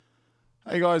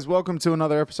Hey guys, welcome to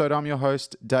another episode. I'm your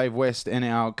host, Dave West, and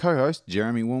our co-host,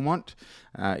 Jeremy Wilmotte,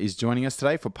 is joining us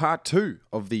today for part 2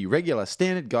 of the regular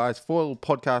Standard Guys Foil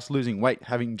podcast, Losing Weight,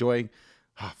 Having Joy.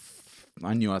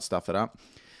 I knew I'd stuff it up.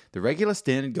 The regular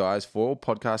Standard Guys Foil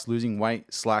podcast, Losing Weight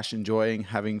 / Enjoying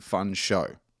Having Fun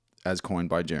show, as coined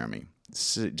by Jeremy.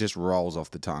 It just rolls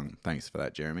off the tongue. Thanks for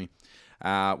that, Jeremy.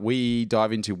 We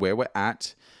dive into where we're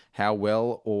at, how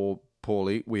well or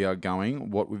poorly we are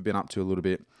going, what we've been up to a little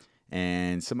bit,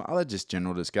 and some other just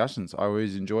general discussions. I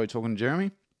always enjoy talking to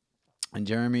Jeremy, and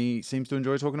Jeremy seems to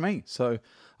enjoy talking to me. So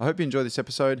I hope you enjoy this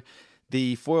episode.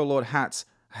 The Foil Lord hats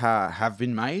have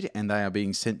been made, and they are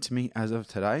being sent to me as of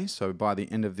today. So by the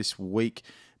end of this week,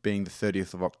 being the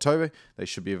 30th of October, they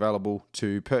should be available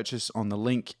to purchase on the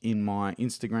link in my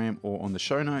Instagram or on the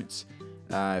show notes.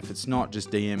 If it's not, just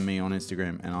DM me on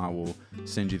Instagram and I will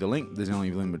send you the link. There's only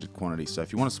a limited quantity. So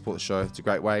if you want to support the show, it's a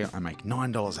great way. I make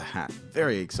 $9 a hat.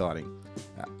 Very exciting.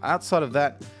 Outside of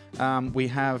that, we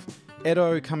have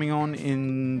Edo coming on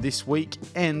in this week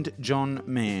and John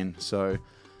Mann. So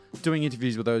doing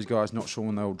interviews with those guys, not sure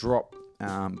when they'll drop.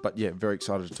 But yeah, very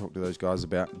excited to talk to those guys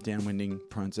about downwinding,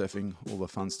 prone surfing, all the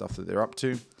fun stuff that they're up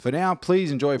to. For now,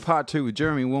 please enjoy part 2 with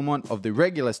Jeremy Wilmotte of the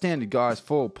regular Standard Guys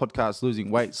for podcast Losing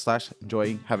Weight /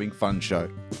 Enjoying Having Fun show.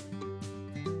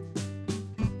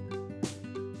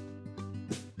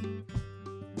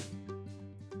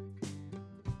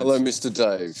 Hello, Mr.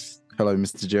 Dave. Hello,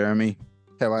 Mr. Jeremy.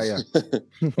 How are you?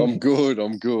 I'm good.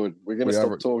 We're going to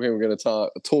stop talking. We're going to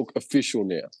talk official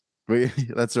now.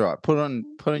 That's all right. Put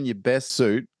on your best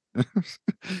suit.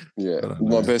 Yeah,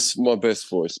 my best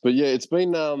voice. But yeah, it's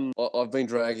been I've been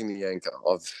dragging the anchor.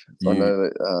 I know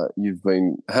that you've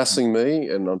been hassling me,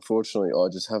 and unfortunately, I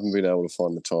just haven't been able to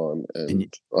find the time,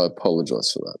 and I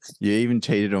apologise for that. You even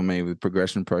cheated on me with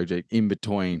Progression Project in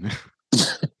between.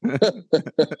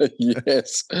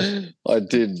 Yes, I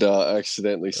did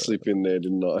accidentally slip in there,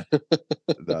 didn't I?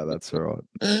 No, that's all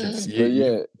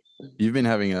right. You've been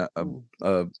having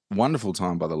a wonderful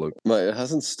time by the look. Mate, it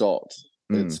hasn't stopped.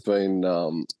 It's been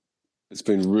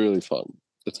really fun.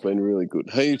 It's been really good.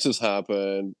 Heaps has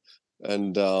happened.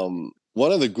 And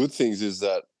one of the good things is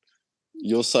that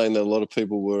you're saying that a lot of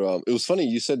people were it was funny,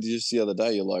 you said just the other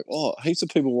day, you're like, oh, heaps of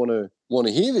people want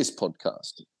to hear this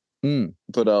podcast.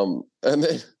 But and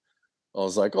then I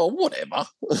was like, oh, whatever.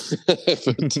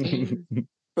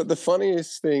 But the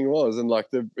funniest thing was, and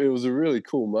it was a really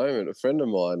cool moment. A friend of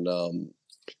mine,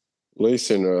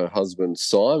 Lisa and her husband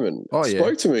Simon,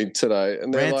 spoke to me today,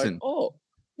 and they're like, "Oh,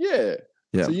 yeah."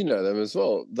 So you know them as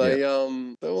well. They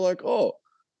were like, "Oh,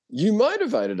 you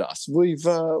motivated us. We've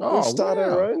started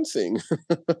our own thing."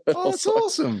 That's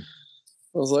awesome.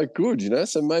 I was like, good,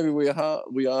 so maybe we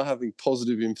are having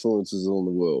positive influences on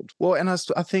the world. Well, and I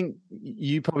think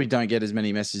you probably don't get as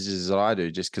many messages as I do,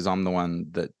 just because I'm the one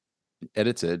that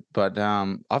edited, but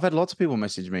I've had lots of people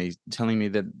message me telling me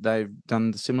that they've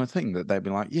done the similar thing, that they've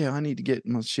been like, yeah, I need to get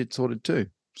my shit sorted too.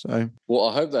 So, well,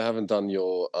 I hope they haven't done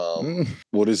your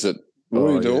what is it? What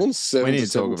are you doing? 7 we need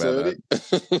to talk about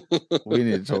that. We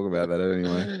need to talk about that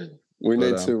anyway. We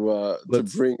need to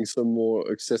bring some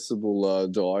more accessible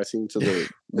dieting to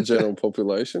the general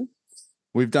population.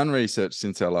 We've done research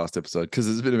since our last episode, because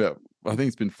it's been I think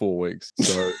it's been 4 weeks.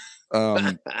 So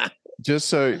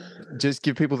Just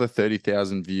give people the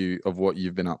 30,000 view of what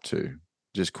you've been up to,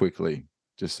 just quickly,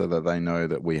 just so that they know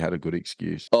that we had a good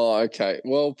excuse. Oh, okay.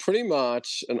 Well, pretty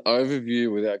much an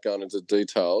overview without going into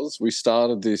details. We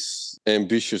started this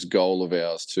ambitious goal of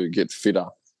ours to get fitter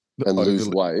and lose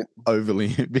weight.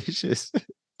 Overly ambitious.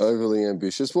 Overly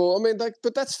ambitious. Well, I mean,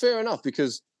 but that's fair enough,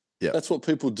 because that's what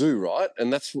people do, right?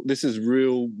 And this is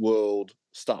real world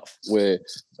stuff where,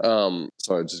 sorry,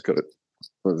 I just got to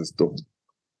close this door.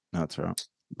 No, that's all right.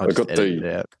 I got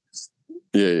the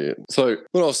yeah. So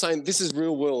what I was saying, this is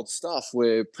real world stuff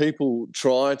where people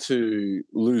try to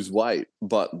lose weight,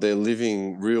 but they're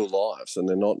living real lives, and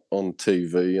they're not on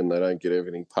TV, and they don't get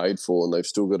everything paid for, and they've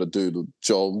still got to do the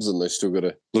jobs, and they've still got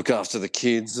to look after the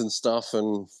kids and stuff,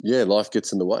 and life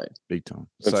gets in the way. Big time.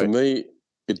 And for me,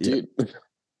 it did.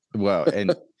 Well,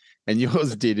 and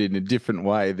yours did in a different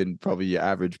way than probably your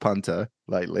average punter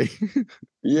lately.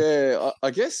 Yeah,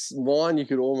 I guess mine, you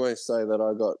could almost say that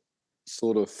I got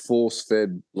sort of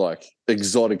force-fed like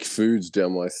exotic foods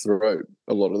down my throat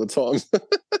a lot of the time.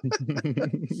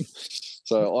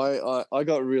 So I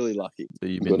got really lucky. So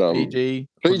you've been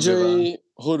Fiji,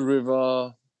 Hood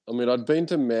River. I mean, I'd been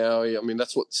to Maui. I mean,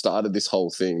 that's what started this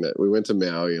whole thing, that we went to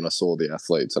Maui and I saw the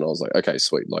athletes and I was like, okay,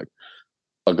 sweet. Like,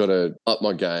 I've got to up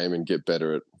my game and get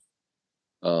better at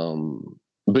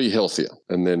be healthier.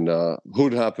 And then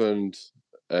Hood happened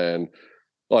and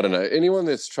I don't know. Anyone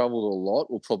that's traveled a lot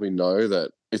will probably know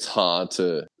that it's hard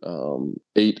to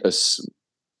eat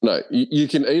no, you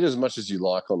can eat as much as you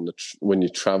like on when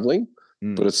you're traveling,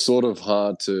 but it's sort of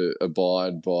hard to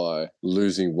abide by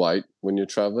losing weight when you're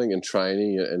traveling and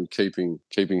training and keeping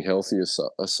healthy as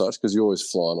such, because you're always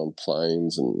flying on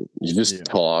planes and you're just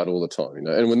tired all the time, you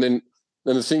know. And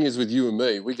the thing is with you and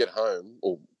me, we get home,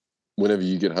 or whenever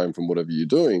you get home from whatever you're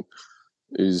doing,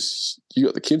 is you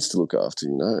got the kids to look after,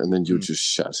 you know, and then you're just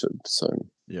shattered. So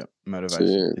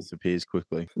motivation disappears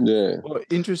quickly. Yeah. Well,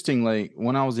 interestingly,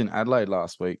 when I was in Adelaide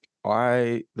last week,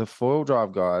 the foil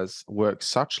drive guys work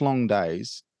such long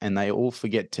days and they all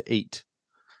forget to eat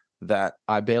that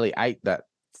I barely ate that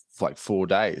for like 4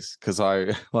 days, because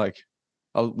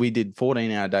we did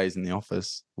 14-hour days in the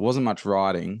office. It wasn't much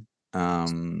riding,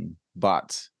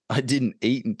 but I didn't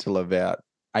eat until about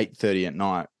 8:30 at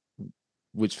night,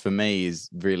 which for me is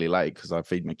really late because I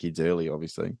feed my kids early,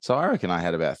 obviously. So I reckon I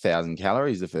had about 1,000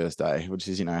 calories the first day, which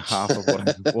is, half of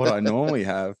what I normally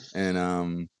have.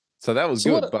 And so that was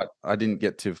good, but I didn't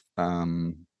get to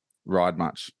ride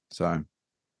much.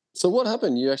 So what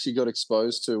happened? You actually got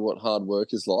exposed to what hard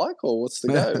work is like, or what's the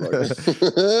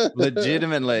go?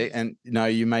 Legitimately, and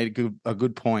you made a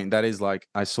good point. That is, like,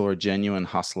 I saw a genuine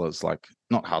hustlers, like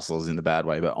not hustlers in the bad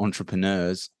way, but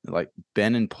entrepreneurs like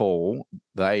Ben and Paul.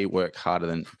 They work harder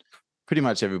than pretty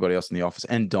much everybody else in the office.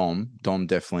 And Dom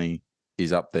definitely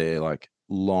is up there. Like,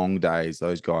 long days.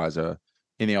 Those guys are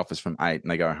in the office from 8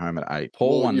 and they go home at 8.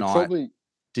 Paul one night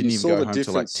didn't even go home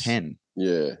till like 10.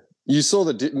 Yeah. You saw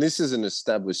this is an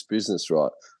established business,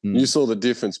 right? You saw the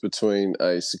difference between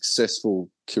a successful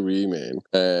career man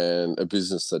and a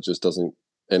business that just doesn't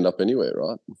end up anywhere,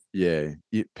 right? Yeah.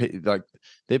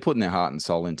 They're putting their heart and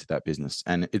soul into that business,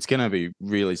 and it's going to be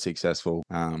really successful.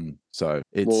 So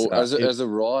it's as a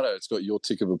writer, it's got your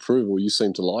tick of approval. You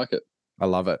seem to like it. I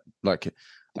love it. Like,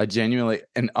 I genuinely,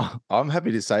 and I'm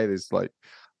happy to say this, like,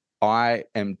 I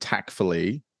am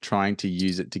tactfully trying to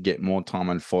use it to get more time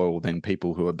on foil than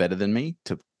people who are better than me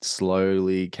to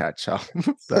slowly catch up.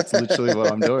 That's literally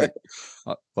what I'm doing.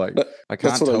 I can't.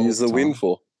 That's what I use the wind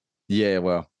for. Yeah,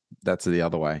 well, that's the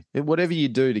other way. Whatever you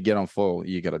do to get on foil,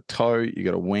 you got a tow, you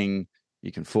got a wing,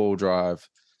 you can foil drive.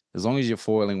 As long as you're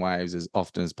foiling waves as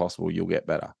often as possible, you'll get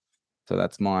better. So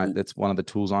that's one of the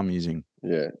tools I'm using.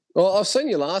 Yeah. Well, I've seen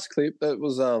your last clip. That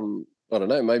was I don't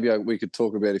know, maybe we could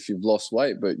talk about if you've lost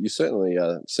weight, but you certainly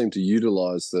seem to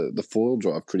utilise the foil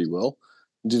drive pretty well.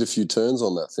 You did a few turns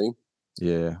on that thing.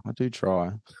 Yeah, I do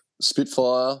try.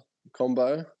 Spitfire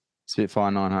combo. Spitfire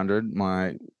 900.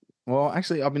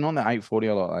 Actually, I've been on the 840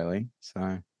 a lot lately.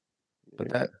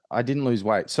 But I didn't lose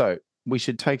weight. So we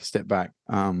should take a step back.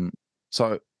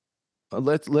 So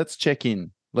let's check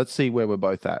in. Let's see where we're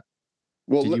both at.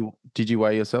 Well, did you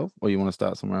weigh yourself, or you want to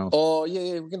start somewhere else? Oh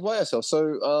yeah, we can weigh ourselves.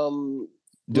 So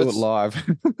do it live.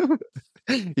 From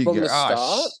the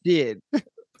start, shit.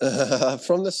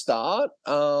 From the start,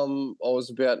 I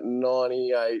was about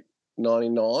 98,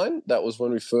 99. That was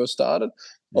when we first started.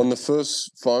 Yeah. On the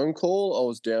first phone call, I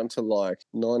was down to like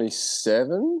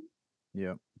 97.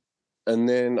 Yeah. And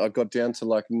then I got down to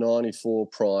like 94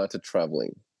 prior to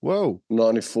traveling. Whoa.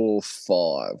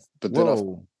 94.5. But then I've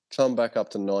come back up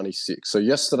to 96. So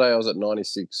yesterday I was at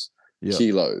 96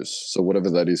 kilos. So whatever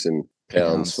that is in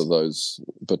pounds for those.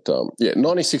 But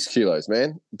 96 kilos,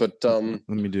 man. But let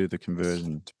me do the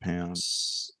conversion to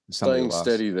pounds. Staying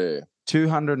steady there.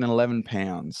 211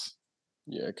 pounds.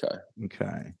 Yeah, okay.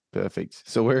 Okay, perfect.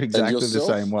 So we're exactly the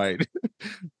same weight.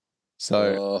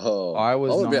 So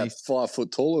I'm about 5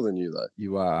 foot taller than you, though.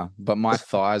 You are, but my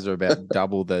thighs are about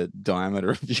double the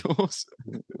diameter of yours.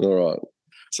 All right.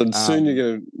 So soon you're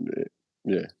going to,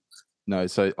 yeah. No,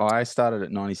 so I started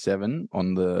at 97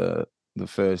 on the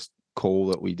first call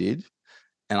that we did,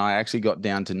 and I actually got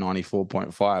down to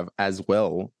 94.5 as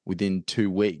well within 2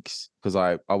 weeks, because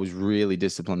I was really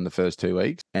disciplined the first 2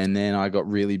 weeks, and then I got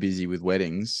really busy with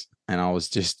weddings, and I was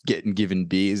just getting given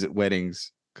beers at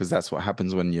weddings, because that's what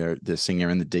happens when you're the singer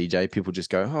and the DJ. People just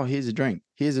go, oh, here's a drink,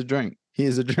 here's a drink,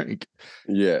 here's a drink.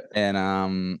 Yeah. And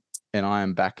I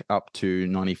am back up to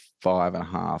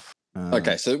 95.5.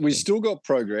 Okay, so we still got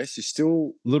progress. You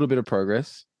still a little bit of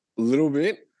progress, a little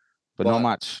bit, but not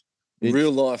much.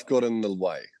 Real life got in the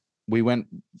way. We went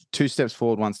 2 steps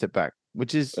forward, 1 step back,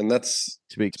 and that's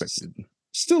to be expected.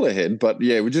 Still ahead, but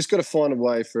yeah, we just got to find a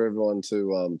way for everyone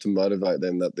to motivate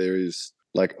them that there is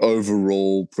like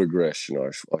overall progression, I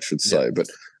should say. Yeah. But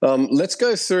let's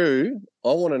go through.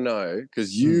 I want to know,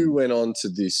 because you went on to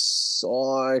this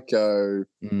psycho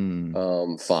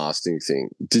fasting thing.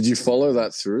 Did you follow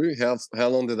that through? How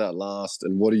long did that last,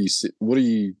 and what are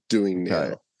you doing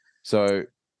now? So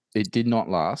it did not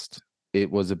last.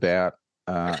 it was about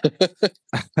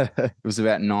it was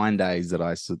about 9 days that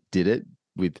I did it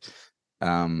with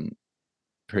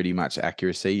pretty much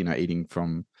accuracy, eating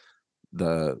from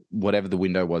whatever the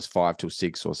window was, 5 till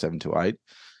 6 or 7 to 8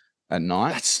 at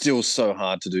night. That's still so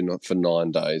hard to do, not for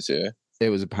 9 days, yeah? It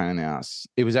was a pain in the ass.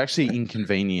 It was actually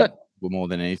inconvenient more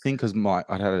than anything, because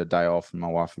I'd had a day off and my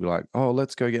wife would be like, "Oh,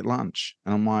 let's go get lunch."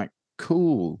 And I'm like,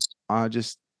 cool. I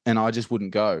just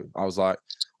wouldn't go. I was like,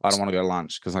 I don't want to go to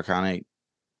lunch because I can't eat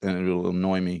and it'll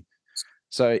annoy me.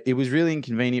 So it was really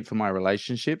inconvenient for my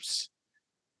relationships,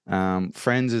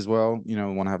 friends as well,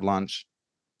 want to have lunch.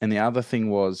 And the other thing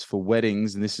was for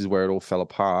weddings, and this is where it all fell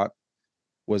apart,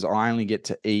 was I only get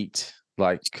to eat,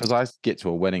 because I get to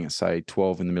a wedding at, say,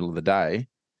 12 in the middle of the day,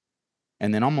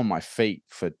 and then I'm on my feet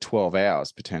for 12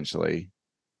 hours potentially,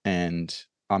 and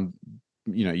I'm,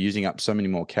 using up so many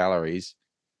more calories.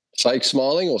 Fake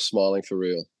smiling or smiling for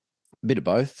real? A bit of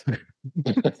both,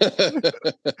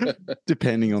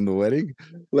 depending on the wedding.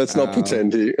 Let's not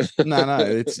pretend here. No,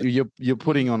 it's you're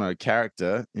putting on a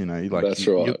character, That's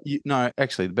right. No,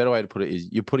 actually, the better way to put it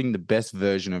is you're putting the best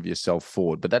version of yourself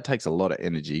forward, but that takes a lot of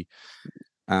energy.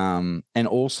 And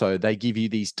also they give you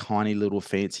these tiny little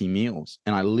fancy meals,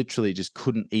 and I literally just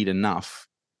couldn't eat enough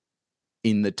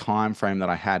in the time frame that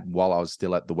I had while I was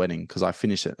still at the wedding, because I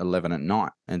finished at 11 at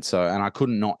night, and I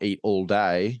couldn't not eat all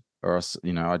day, or else,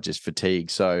 I'd just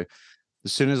fatigue. So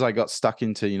as soon as I got stuck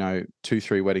into,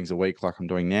 2-3 weddings a week like I'm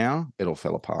doing now, it all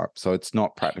fell apart. So it's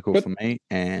not practical for me,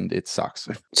 and it sucks.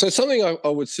 So something I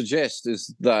would suggest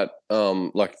is that,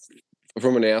 like,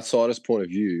 from an outsider's point of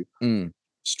view,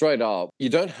 straight up, you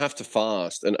don't have to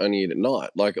fast and only eat at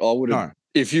night. Like, I would have,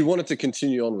 if you wanted to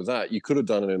continue on with that, you could have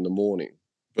done it in the morning.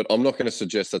 But I'm not going to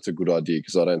suggest that's a good idea,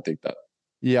 because I don't think that.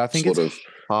 Yeah, I think it's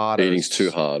harder. Eating's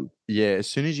too hard. Yeah, as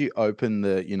soon as you open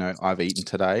the, I've eaten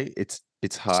today,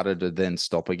 it's harder to then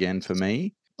stop again for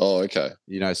me. Oh, okay.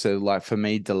 So like for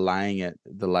me, delaying it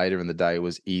the later in the day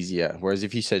was easier. Whereas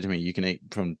if you said to me, you can eat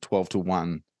from 12 to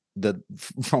 1,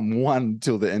 from 1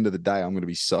 till the end of the day, I'm going to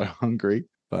be so hungry.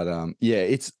 But yeah,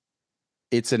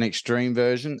 it's an extreme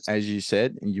version, as you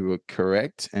said, and you were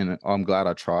correct. And I'm glad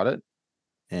I tried it.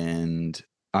 And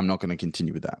I'm not going to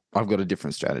continue with that. I've got a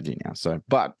different strategy now. So,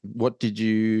 but what did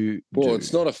you do? Well,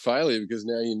 it's not a failure, because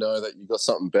now you know that you've got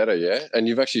something better, yeah? And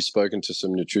you've actually spoken to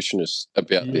some nutritionists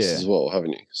about this as well,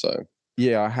 haven't you? So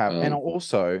yeah, I have. And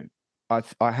also,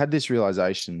 I had this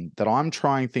realization that I'm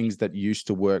trying things that used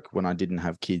to work when I didn't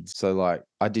have kids. So like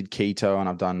I did keto, and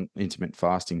I've done intermittent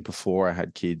fasting before I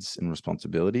had kids and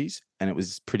responsibilities, and it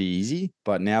was pretty easy.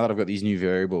 But now that I've got these new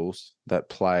variables that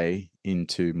play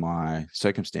into my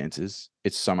circumstances,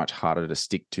 it's so much harder to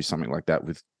stick to something like that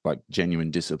with like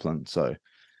genuine discipline. So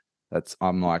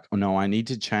I'm like, oh no, I need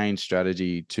to change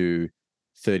strategy to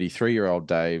 33-year-old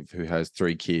Dave, who has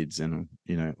 3 kids and,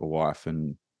 a wife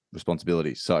and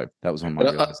responsibilities. So that was one of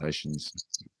my realizations.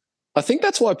 I think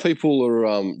that's why people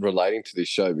are relating to this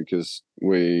show, because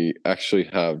we actually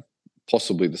have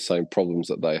possibly the same problems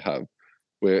that they have,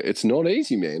 where it's not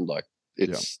easy, man. Like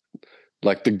it's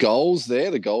like the goals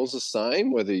are the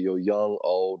same, whether you're young,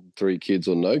 old, 3 kids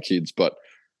or no kids, but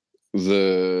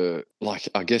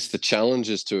I guess the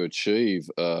challenges to achieve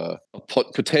are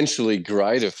potentially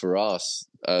greater for us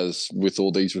as with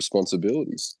all these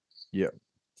responsibilities. Yeah,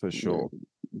 for sure.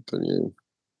 But yeah.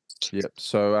 Yep.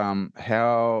 So,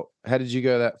 how did you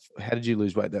go how did you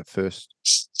lose weight that first?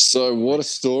 So what a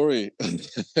story.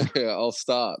 I'll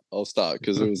start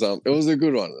because it was a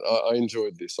good one. I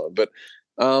enjoyed this one. But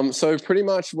so pretty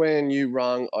much when you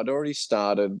rung, I'd already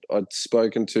started. I'd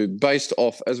spoken to, based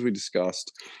off, as we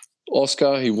discussed,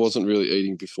 Oscar. He wasn't really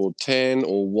eating before 10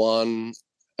 or 1,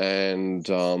 and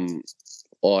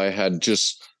I had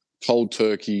just cold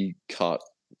turkey cut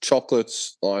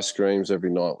chocolates, ice creams every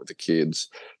night with the kids.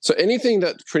 So anything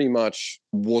that pretty much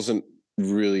wasn't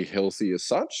really healthy as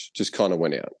such just kind of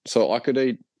went out. So I could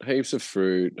eat heaps of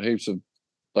fruit,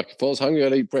 like if I was hungry,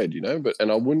 I'd eat bread,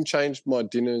 and I wouldn't change my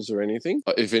dinners or anything.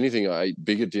 If anything, I ate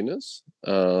bigger dinners.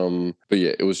 But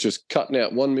yeah, it was just cutting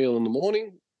out one meal in the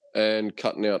morning and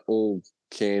cutting out all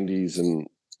candies and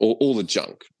all the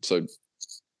junk. So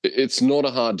it's not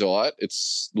a hard diet.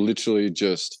 It's literally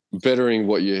just bettering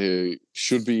what you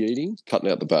should be eating, cutting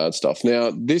out the bad stuff.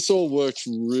 Now, this all works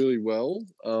really well.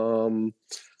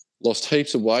 Lost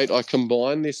heaps of weight. I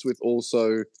combined this with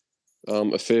also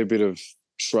a fair bit of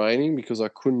training, because I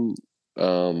couldn't,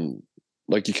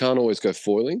 you can't always go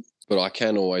foiling, but I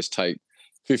can always take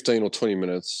 15 or 20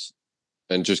 minutes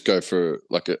and just go for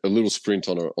like a little sprint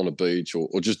on a beach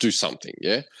or just do something,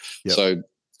 yeah? Yep. So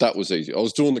that was easy. I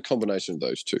was doing the combination of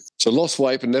those two. So lost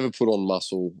weight but never put on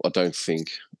muscle, I don't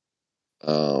think.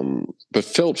 but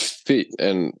felt fit.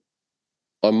 And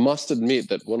I must admit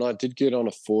that when I did get on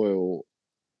a foil,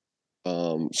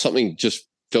 something just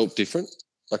felt different.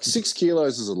 Like 6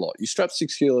 kilos is a lot. You strap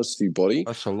 6 kilos to your body.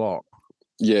 That's a lot.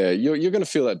 Yeah, you're going to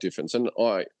feel that difference. And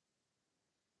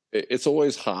it's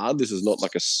always hard. This is not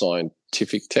like a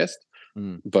scientific test,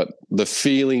 but the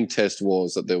feeling test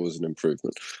was that there was an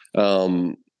improvement.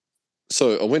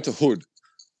 So I went to Hood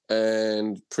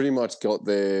and pretty much got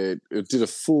there. It did a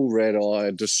full red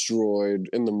eye, destroyed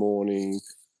in the morning.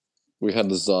 We had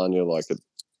lasagna like at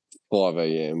 5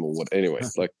 a.m. or what. Anyway,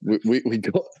 like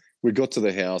we got to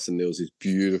the house and there was this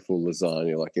beautiful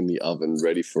lasagna like in the oven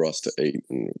ready for us to eat,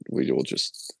 and we all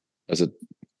just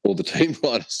all the team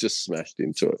riders just smashed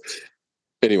into it.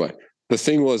 Anyway, the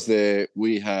thing was there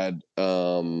we had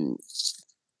 2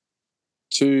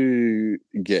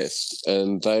 guests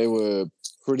and they were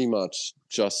pretty much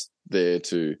just there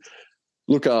to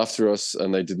look after us,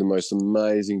 and they did the most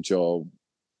amazing job,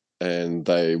 and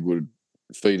they would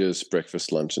feed us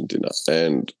breakfast, lunch and dinner.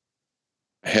 And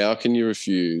how can you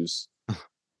refuse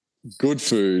good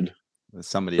food?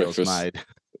 Somebody else made.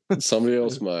 Somebody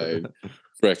else made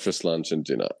breakfast, lunch and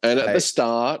dinner. And at the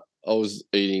start, I was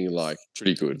eating like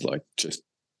pretty good, like just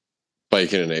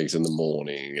bacon and eggs in the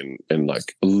morning and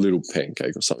like a little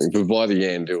pancake or something. But by the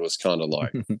end, it was kind of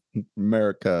like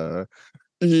America.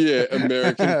 Yeah,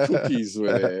 American cookies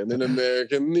were there, and then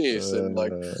American this, and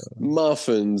like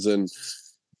muffins, and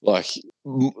like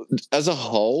as a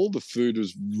whole, the food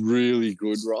was really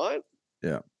good, right?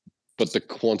 Yeah. But the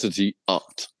quantity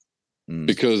upped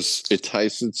because it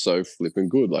tasted so flipping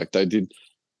good. Like they did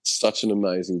such an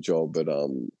amazing job at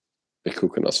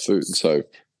cooking us food. So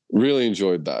really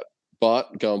enjoyed that.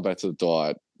 But going back to the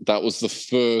diet, that was the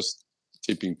first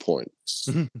tipping point.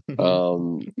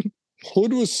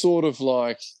 Hood was sort of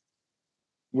like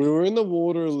we were in the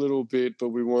water a little bit, but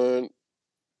we weren't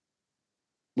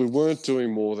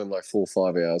doing more than like 4 or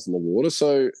 5 hours in the water.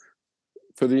 So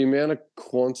for the amount of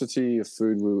quantity of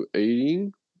food we were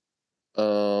eating,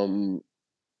 I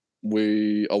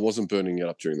wasn't burning it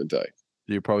up during the day.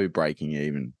 You're probably breaking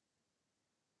even.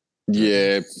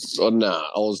 Yeah, I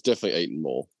was definitely eating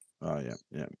more. Oh yeah.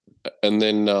 And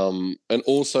then, and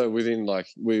also within like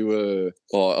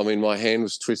my hand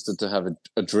was twisted to have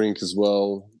a drink as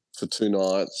well for 2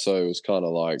 nights, so it was kind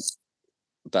of like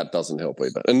that doesn't help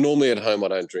either. And normally at home I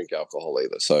don't drink alcohol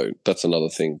either, so that's another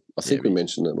thing. I think we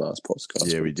mentioned it last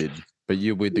podcast. Yeah, we did. But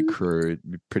you're with the crew,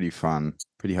 pretty fun,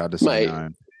 pretty hard to say no.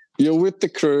 You're with the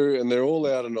crew, and they're all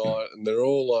out at night, and they're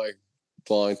all like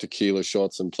buying tequila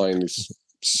shots and playing this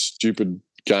stupid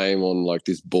game on like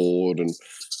this board. And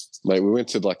mate, we went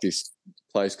to like this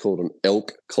place called an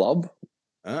elk club,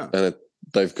 and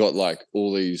they've got like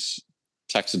all these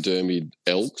taxidermied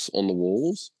elks on the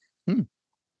walls.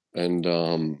 And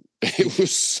it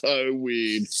was so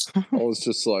weird. I was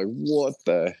just like, what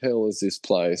the hell is this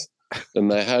place?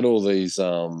 And they had all these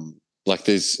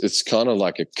it's kind of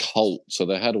like a cult. So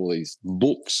they had all these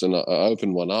books, and I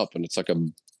opened one up, and it's like a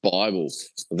Bible.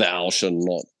 Thou shalt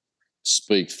not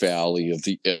speak foully of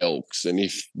the elks, and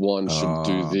if one should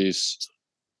do this,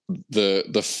 the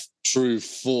true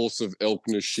force of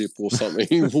elknership or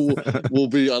something will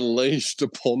be unleashed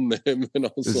upon them. And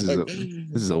I was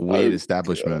this is a weird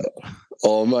establishment.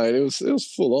 Oh mate, it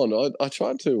was full on. I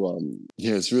tried to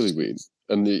it's really weird.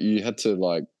 And you had to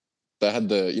like, they had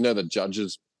the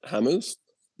judges' hammers.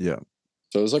 Yeah.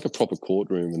 So it was like a proper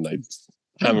courtroom, and they'd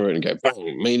hammer it and go,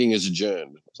 bang, meeting is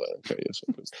adjourned. I was like, okay, yes.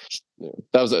 Yeah.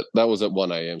 That was at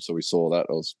 1 a.m. So we saw that.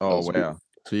 That was wow. Good.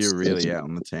 So you're really out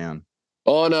in the town.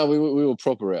 Oh no, we were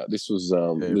proper out. This was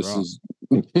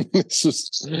this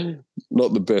was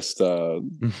not the best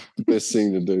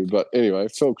thing to do. But anyway,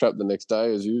 felt crap the next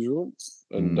day as usual,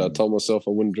 and told myself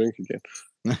I wouldn't drink again.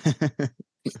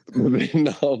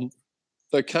 Then, so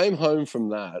I came home from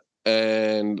that,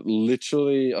 and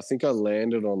literally, I think I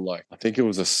landed on it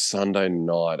was a Sunday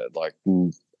night at like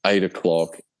 8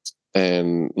 o'clock,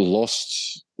 and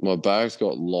my bags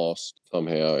got lost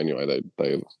somehow. Anyway,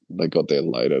 they got there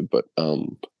later, but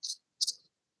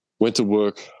went to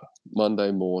work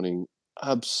Monday morning,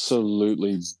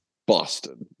 absolutely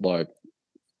busted. Like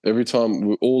every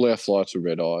time, all our flights were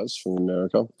red eyes from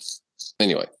America.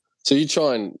 Anyway, so you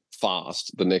try and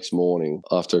fast the next morning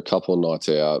after a couple of nights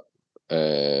out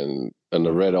and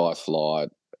the red eye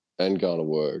flight and going to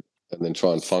work, and then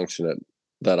try and function it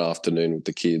that afternoon with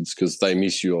the kids, because they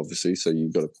miss you obviously, so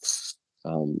you've got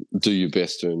to do your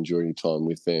best to enjoy your time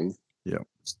with them. Yeah.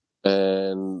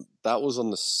 And that was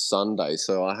on the Sunday.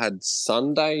 So I had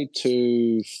Sunday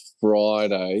to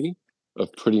Friday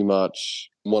of pretty much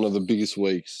one of the biggest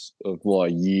weeks of my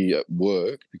year at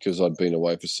work because I'd been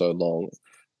away for so long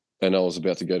and I was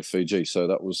about to go to Fiji. So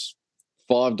that was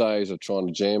 5 days of trying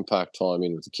to jam-pack time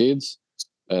in with the kids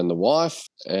and the wife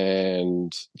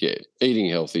and, yeah, eating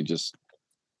healthy. Just,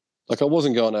 like, I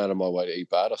wasn't going out of my way to eat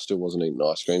bad. I still wasn't eating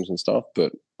ice creams and stuff,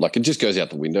 but, like, it just goes out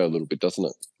the window a little bit, doesn't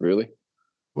it, really?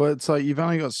 Well, it's like you've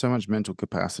only got so much mental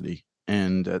capacity.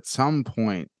 And at some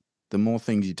point, the more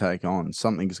things you take on,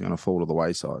 something's going to fall to the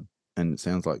wayside. And it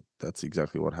sounds like that's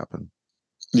exactly what happened.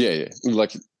 Yeah.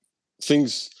 Like,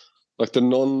 things, like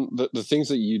the things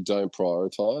that you don't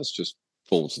prioritize just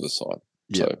fall to the side.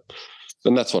 Yeah. So,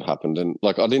 and that's what happened. And,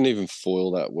 like, I didn't even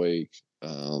foil that week.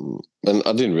 And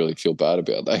I didn't really feel bad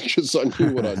about that because I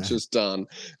knew what I'd just done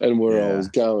and where I was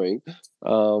going.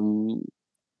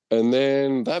 And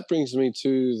then that brings me to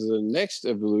the next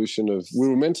evolution of, we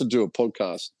were meant to do a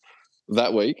podcast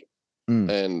that week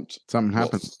and something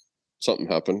happened. Something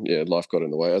happened. Yeah, life got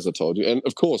in the way, as I told you. And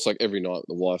of course, like every night,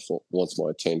 the wife wants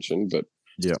my attention, but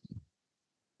yeah,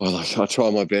 well, like, I try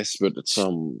my best, but it's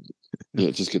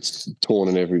it just gets torn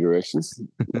in every direction.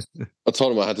 I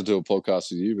told him I had to do a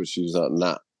podcast with you, but she was like,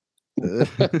 nah.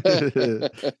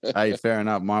 Hey, fair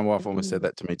enough. My wife almost said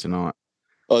that to me tonight.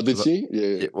 Oh, did she?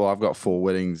 Yeah. Well, I've got 4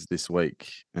 weddings this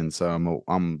week, and so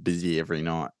I'm busy every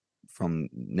night from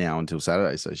now until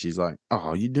Saturday. So she's like, "Oh,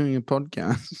 are you doing a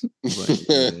podcast?"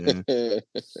 Like, yeah.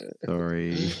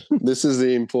 Sorry. This is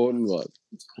the important one.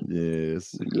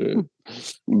 Yes. Yeah.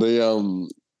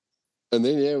 And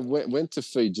then went to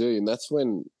Fiji, and that's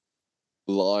when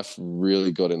life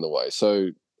really got in the way. So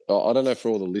I don't know, for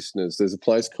all the listeners, there's a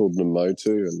place called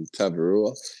Namotu and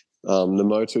Tavarua.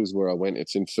 Namotu is where I went.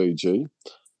 It's in Fiji.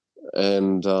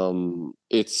 And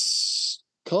it's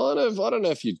kind of, I don't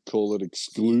know if you'd call it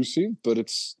exclusive, but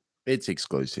it's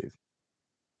exclusive.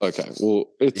 Okay, well,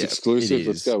 it's exclusive.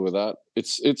 Let's go with that.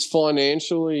 It's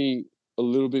financially a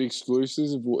little bit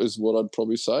exclusive is what I'd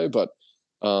probably say, but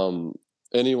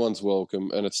anyone's welcome,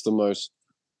 and it's the most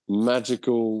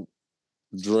magical,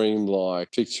 dreamlike,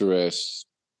 picturesque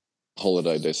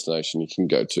holiday destination you can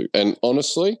go to. And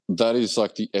honestly, that is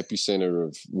like the epicenter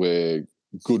of where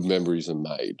good memories are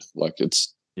made. Like,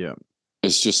 it's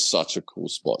just such a cool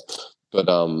spot. But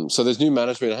so there's new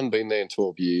management. I haven't been there in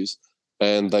 12 years,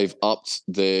 and they've upped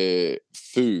their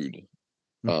food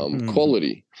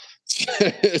quality.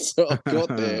 So I've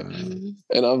got there,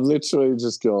 and I've literally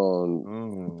just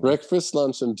gone breakfast,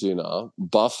 lunch, and dinner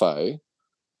buffet.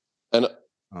 And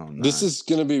this is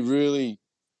going to be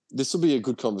this will be a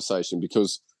good conversation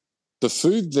because the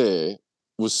food there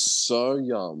was so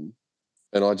yum,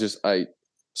 and I just ate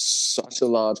such a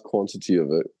large quantity of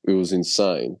it. It was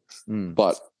insane.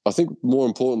 But I think more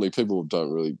importantly, people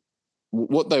don't really,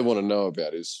 what they want to know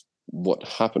about is what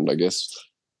happened, I guess.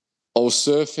 I was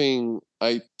surfing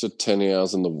 8 to 10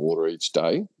 hours in the water each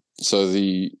day. So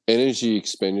the energy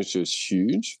expenditure is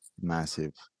huge.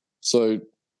 Massive. So,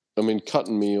 I mean,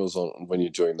 cutting meals on when you're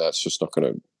doing that, it's just not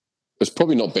going to, it's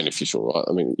probably not beneficial, right?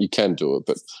 I mean, you can do it,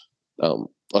 but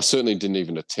I certainly didn't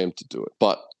even attempt to do it.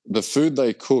 But the food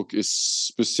they cook is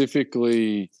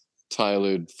specifically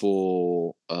tailored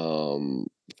for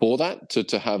that,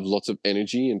 to have lots of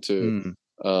energy and to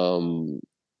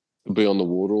be on the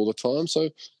water all the time. So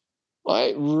I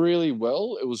ate really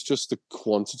well. It was just the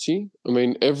quantity. I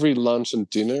mean, every lunch and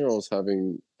dinner I was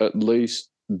having at least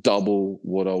double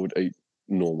what I would eat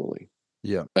normally.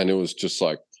 Yeah. And it was just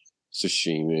like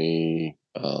sashimi,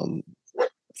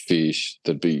 fish.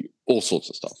 There'd be all sorts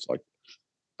of stuff. Like,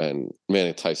 and man,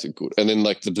 it tasted good. And then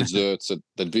like the desserts,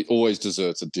 there'd be always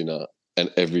desserts at dinner,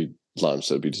 and every lunch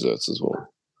there'd be desserts as well.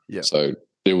 Yeah. So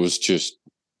it was just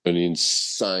an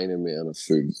insane amount of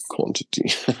food quantity.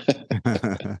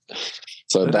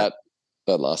 So that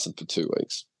lasted for 2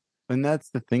 weeks. And that's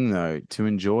the thing, though, to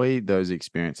enjoy those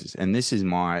experiences. And this is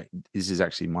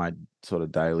actually my sort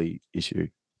of daily issue,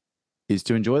 is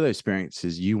to enjoy those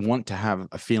experiences. You want to have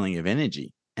a feeling of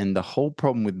energy. And the whole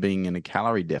problem with being in a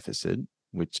calorie deficit,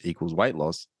 which equals weight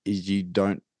loss, is you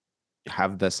don't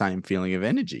have the same feeling of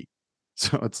energy.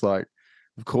 So it's like,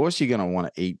 of course, you're going to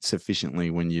want to eat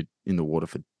sufficiently when you're in the water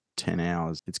for 10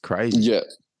 hours. It's crazy. Yeah.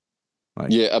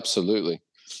 Yeah, absolutely.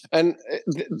 And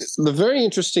the very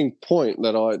interesting point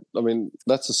that I mean,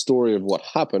 that's a story of what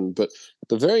happened, but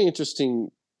the very interesting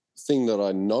thing that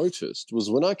I noticed was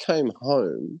when I came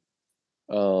home,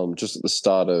 just at the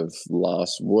start of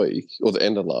last week, or the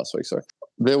end of last week, sorry,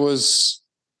 there was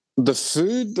the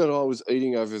food that I was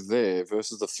eating over there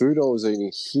versus the food I was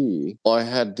eating here. I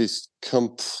had this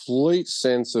complete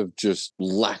sense of just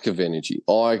lack of energy.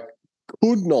 I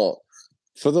could not,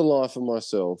 for the life of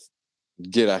myself,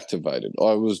 get activated.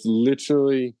 I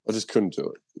just couldn't do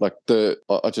it. Like I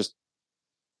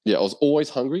was always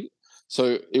hungry.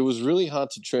 So it was really hard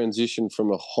to transition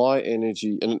from a high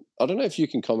energy, and I don't know if you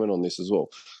can comment on this as well.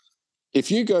 If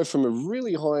you go from a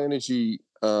really high energy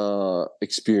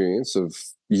experience of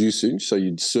usage, so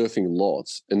you're surfing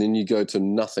lots, and then you go to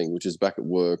nothing, which is back at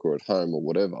work or at home or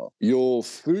whatever, your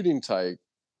food intake,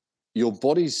 your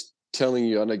body's telling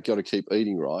you, I got to keep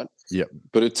eating, right? Yep.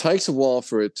 But it takes a while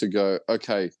for it to go,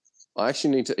 okay, I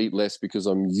actually need to eat less because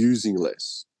I'm using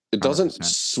less. It doesn't 100%.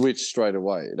 switch straight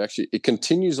away. It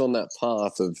continues on that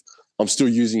path of I'm still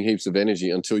using heaps of energy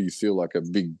until you feel like a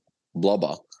big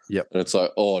blubber. Yep. And it's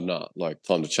like, oh, no, like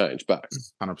time to change back.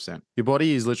 100%. Your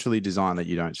body is literally designed that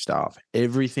you don't starve.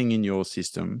 Everything in your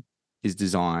system is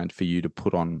designed for you to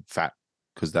put on fat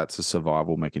because that's a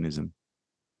survival mechanism.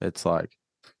 It's like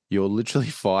you're literally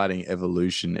fighting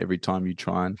evolution every time you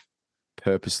try and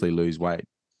purposely lose weight.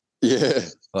 Yeah.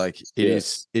 Like it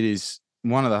is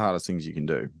one of the hardest things you can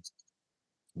do.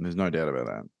 And there's no doubt about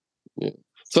that. Yeah.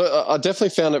 So I definitely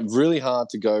found it really hard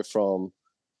to go from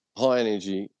high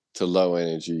energy to low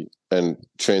energy and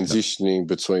transitioning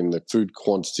between the food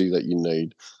quantity that you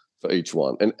need for each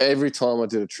one. And every time I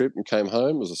did a trip and came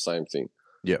home, it was the same thing.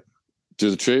 Yeah. Do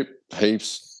the trip,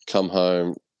 heaps, come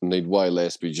home, need way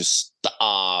less, but you're just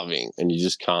starving and you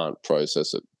just can't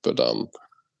process it. But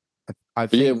I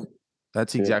think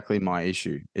that's exactly my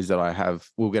issue is that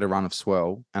we'll get a run of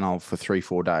swell and for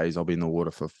 3-4 days, I'll be in the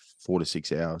water for 4 to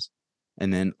 6 hours.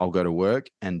 And then I'll go to work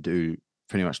and do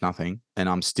pretty much nothing. And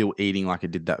I'm still eating like I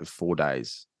did that for 4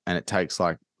 days. And it takes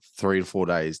like 3 to 4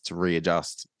 days to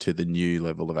readjust to the new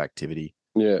level of activity.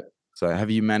 Yeah. So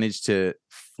have you managed to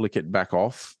flick it back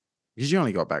off? Because you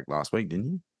only got back last week,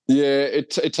 didn't you? Yeah,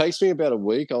 it takes me about a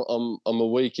week. I'm a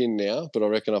week in now, but I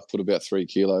reckon I've put about 3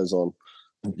 kilos on.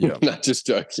 Yeah. Not just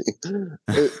joking.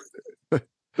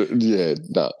 Yeah,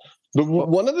 no. But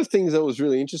one of the things that was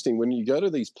really interesting when you go to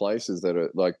these places that are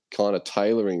like kind of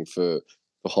tailoring for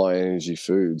high energy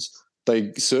foods,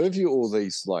 they serve you all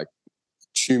these like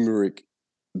turmeric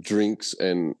drinks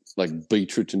and like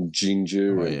beetroot and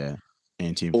ginger. Oh, and yeah.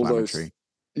 Anti-inflammatory.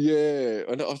 Yeah.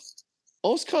 And I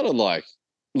was kind of like,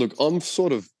 look, I'm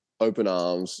sort of open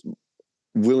arms,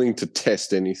 willing to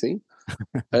test anything.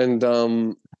 And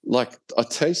like I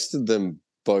tasted them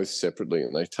both separately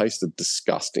and they tasted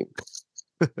disgusting.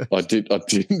 I did.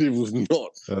 It was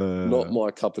not my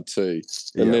cup of tea.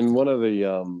 And then one of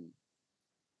the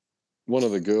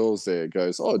girls there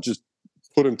goes, "Oh, just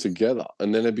put them together,"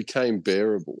 and then it became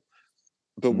bearable.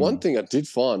 But one thing I did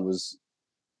find was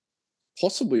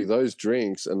possibly those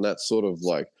drinks and that sort of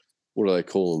like, what do they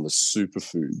call them, the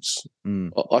superfoods?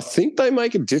 I think they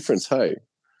make a difference. Hey,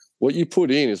 what you put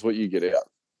in is what you get out.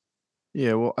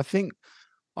 Yeah, well, I think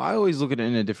I always look at it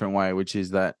in a different way, which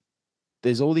is that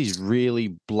there's all these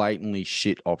really blatantly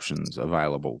shit options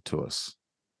available to us.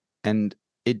 And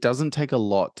it doesn't take a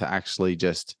lot to actually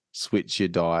just switch your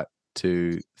diet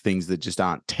to things that just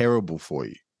aren't terrible for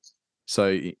you.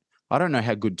 So I don't know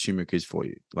how good turmeric is for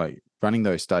you. Like running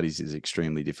those studies is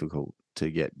extremely difficult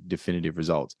to get definitive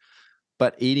results.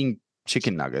 But eating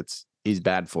chicken nuggets is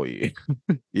bad for you.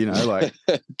 You know, like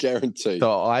guaranteed.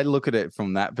 So I look at it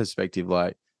from that perspective,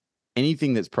 like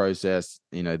anything that's processed,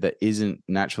 you know, that isn't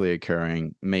naturally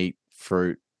occurring, meat,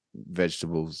 fruit,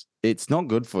 vegetables, it's not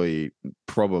good for you,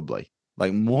 probably.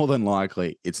 Like more than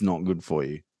likely, it's not good for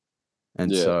you.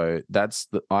 And so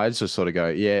I just sort of go,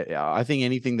 I think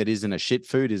anything that isn't a shit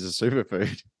food is a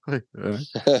superfood.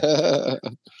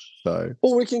 So,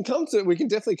 well, we can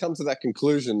definitely come to that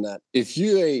conclusion that if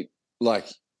you eat, like,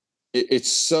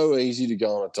 it's so easy to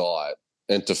go on a diet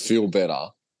and to feel better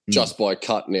just by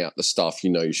cutting out the stuff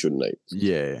you shouldn't eat.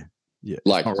 Yeah.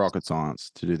 Like, it's not rocket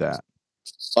science to do that.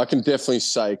 I can definitely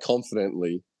say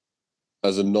confidently,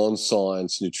 as a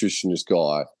non-science nutritionist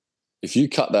guy, if you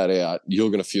cut that out, you're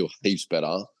going to feel heaps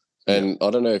better. And I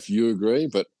don't know if you agree,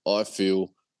 but I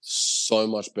feel so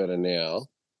much better now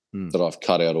that I've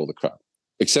cut out all the crap.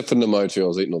 Except for Namoto, I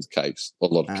was eating all the cakes, a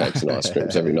lot of cakes and ice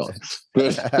creams every night.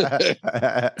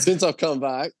 But since I've come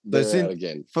back, they're out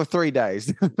again. For 3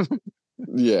 days.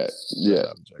 Yeah.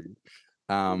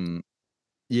 I'm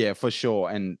joking. For sure.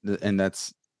 And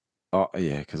that's,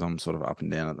 because I'm sort of up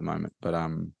and down at the moment. But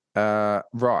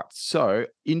right. So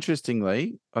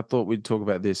interestingly, I thought we'd talk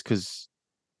about this because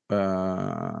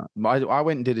I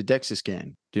went and did a DEXA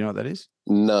scan. Do you know what that is?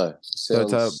 No.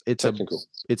 So it's technical.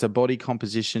 It's a body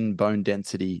composition bone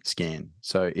density scan.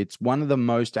 So it's one of the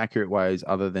most accurate ways,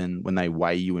 other than when they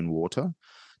weigh you in water,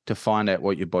 to find out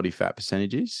what your body fat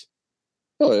percentage is.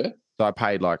 Oh yeah. So I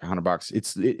paid like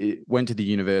 $100. It went to the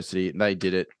university and they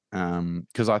did it.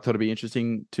 because I thought it'd be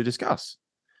interesting to discuss.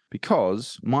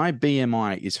 Because my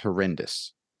BMI is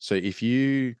horrendous. So if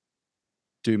you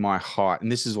do my height,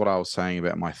 and this is what I was saying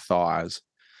about my thighs,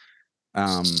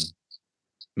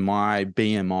 my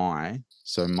BMI,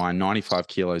 so my 95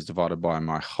 kilos divided by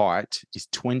my height is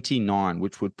 29,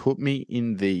 which would put me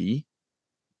in the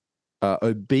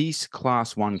obese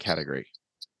class 1 category.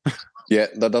 Yeah,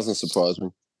 that doesn't surprise me.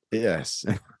 Yes.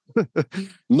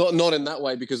 Not in that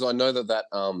way, because I know that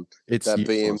it's that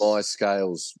useless. BMI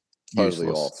scale's totally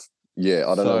Useless. off. Yeah,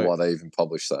 I don't know why they even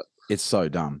published that. It's so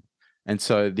dumb. And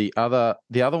so the other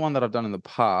one that I've done in the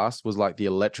past was like the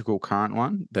electrical current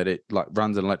one, that it like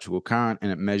runs an electrical current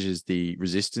and it measures the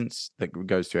resistance that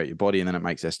goes throughout your body, and then it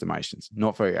makes estimations.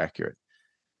 Not very accurate.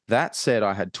 That said,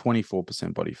 I had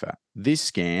 24% body fat. This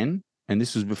scan, and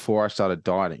this was before I started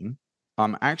dieting,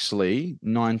 I'm actually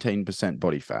 19%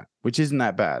 body fat, which isn't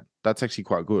that bad. That's actually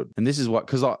quite good. And this is what,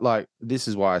 because this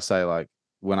is why I say, like,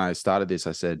 when I started this,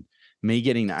 I said, me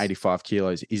getting to 85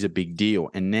 kilos is a big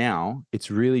deal. And now it's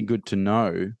really good to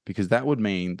know, because that would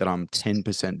mean that I'm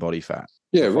 10% body fat.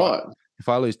 Yeah, right. If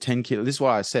I lose 10 kilos, this is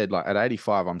why I said, like, at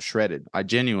 85, I'm shredded. I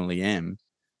genuinely am,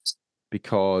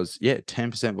 because,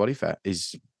 10% body fat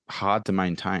is hard to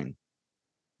maintain.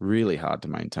 Really hard to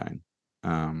maintain.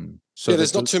 So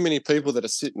there's not too many people that are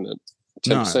sitting at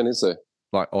 10%, is there?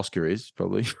 Like Oscar is,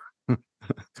 probably.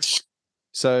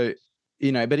 So,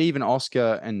 but even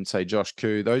Oscar and, say, Josh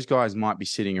Koo, those guys might be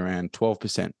sitting around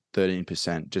 12%,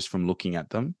 13% just from looking at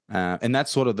them. And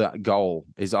that's sort of the goal,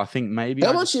 is I think maybe...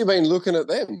 How much have you been looking at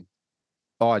them?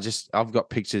 Oh, I've got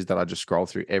pictures that I just scroll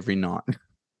through every night.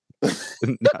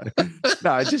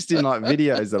 No, just in like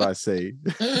videos that I see.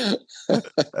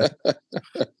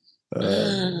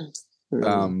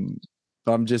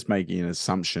 I'm just making an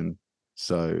assumption.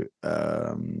 So,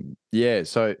 and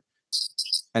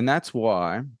that's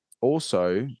why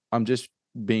also I'm just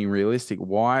being realistic.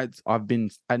 Why I've been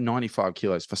at 95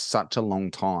 kilos for such a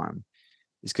long time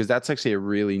is because that's actually a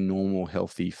really normal,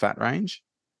 healthy fat range.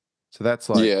 So that's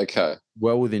like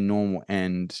well within normal.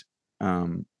 And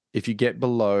if you get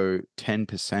below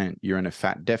 10%, you're in a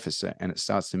fat deficit, and it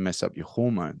starts to mess up your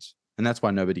hormones. And that's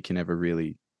why nobody can ever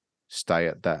really stay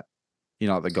at that.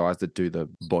 Like the guys that do the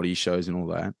body shows and all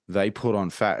that, they put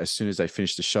on fat as soon as they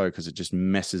finish the show because it just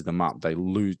messes them up. They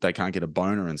can't get a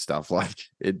boner and stuff. Like,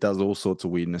 it does all sorts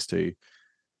of weirdness to you.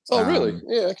 Oh, really?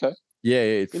 Yeah, okay. Yeah,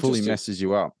 it fully messes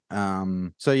you up.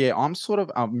 So yeah, I'm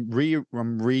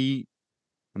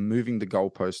moving the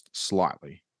goalpost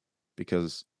slightly,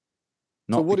 because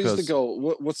is the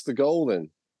goal? What's the goal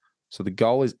then? So the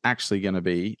goal is actually going to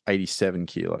be 87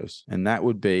 kilos. And that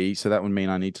would mean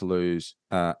I need to lose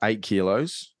 8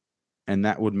 kilos. And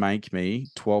that would make me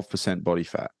 12% body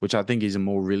fat, which I think is a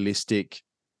more realistic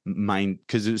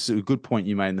because it's a good point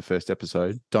you made in the first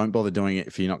episode. Don't bother doing it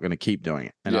if you're not going to keep doing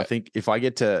it. And I think if I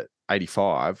get to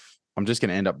 85, I'm just going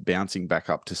to end up bouncing back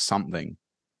up to something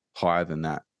higher than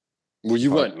that. Well,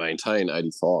 you won't maintain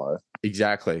 85.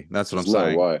 Exactly. That's what I'm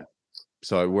saying. No way.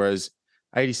 So whereas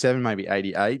 87, maybe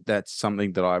 88, that's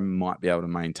something that I might be able to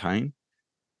maintain.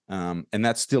 And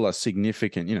that's still a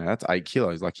significant, that's 8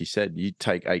 kilos. Like you said, you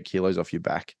take 8 kilos off your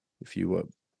back. If you were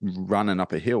running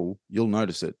up a hill, you'll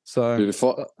notice it. So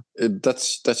dude,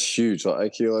 that's huge. Like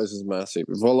 8 kilos is massive.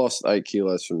 If I lost 8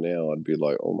 kilos from now, I'd be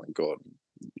like, oh my God,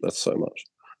 that's so much.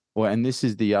 Well, and this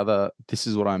is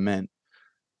what I meant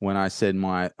when I said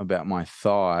about my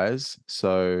thighs.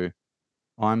 So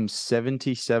I'm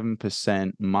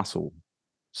 77% muscle.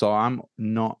 So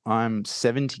I'm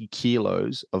 70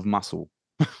 kilos of muscle.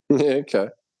 Yeah, okay.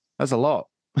 That's a lot.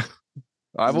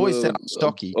 I've always said I'm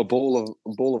stocky. A ball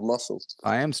of muscle.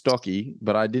 I am stocky,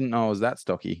 but I didn't know I was that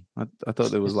stocky. I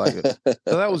thought there was like so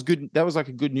that was good. That was like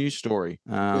a good news story.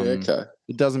 Okay.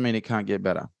 It doesn't mean it can't get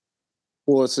better.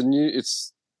 Well,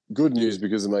 it's good news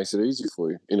because it makes it easy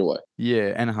for you in a way.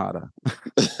 Yeah, and harder.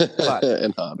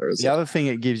 And harder. The other thing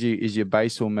it gives you is your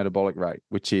basal metabolic rate,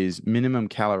 which is minimum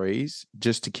calories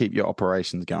just to keep your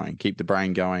operations going, keep the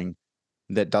brain going.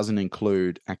 That doesn't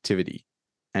include activity.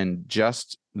 And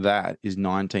just that is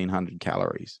 1,900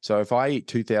 calories. So if I eat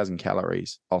 2,000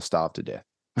 calories, I'll starve to death.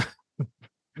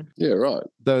 Yeah, right.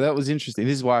 So that was interesting.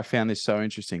 This is why I found this so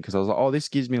interesting, because I was like, oh, this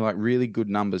gives me like really good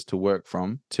numbers to work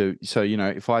from. So,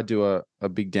 if I do a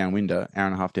big downwinder, hour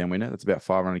and a half downwinder, that's about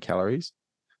 500 calories.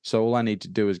 So all I need to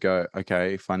do is go,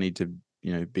 okay, if I need to,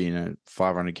 be in a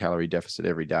 500 calorie deficit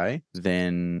every day,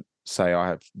 then say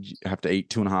I have to eat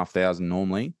 2,500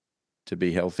 normally to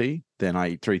be healthy, then I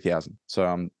eat 3,000. So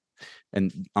I'm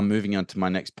moving on to my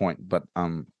next point. But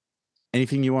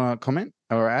anything you want to comment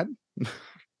or add?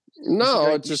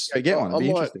 No, I just get one. It'd be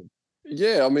interesting.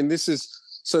 Yeah, I mean, this is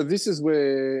So this is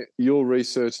where your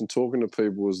research and talking to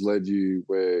people has led you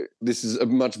where this is a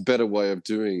much better way of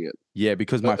doing it. Yeah,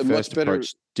 because my first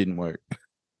approach didn't work.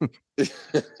 So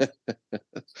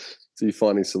you're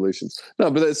finding solutions. No,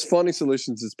 but it's finding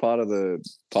solutions is part of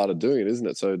doing it, isn't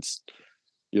it? So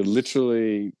you're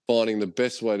literally finding the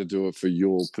best way to do it for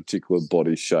your particular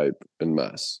body shape and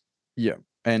mass. Yeah.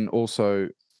 And also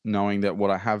knowing that what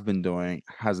I have been doing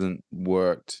hasn't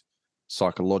worked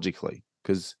psychologically,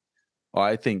 because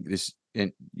I think this,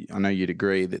 and I know you'd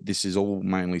agree that this is all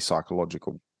mainly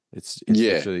psychological. It's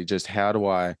literally just how do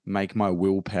I make my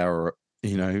willpower,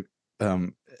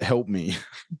 help me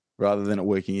rather than it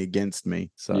working against me.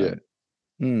 So,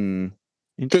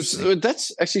 because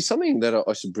that's actually something that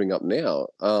I should bring up now.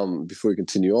 Before we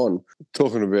continue on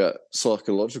talking about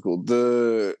psychological,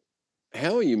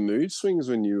 how are your mood swings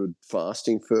when you're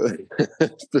fasting for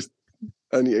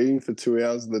only eating for 2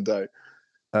 hours of the day?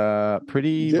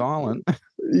 Pretty violent.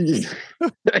 You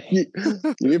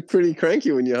get pretty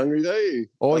cranky when you're hungry, don't you?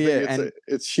 Oh,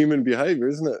 it's human behavior,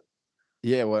 isn't it?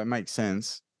 Yeah, well, it makes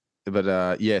sense.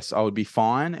 But yes, I would be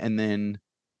fine, and then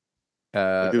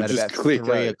at about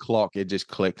 3 o'clock, it just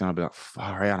clicked, and I'd be like,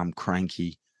 "Far out, I'm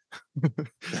cranky."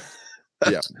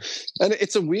 Yeah, and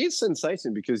it's a weird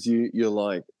sensation because you're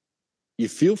like, you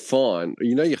feel fine,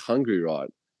 you're hungry, right?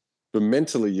 But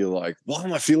mentally, you're like, "Why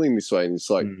am I feeling this way?" And it's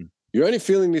like, you're only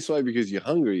feeling this way because you're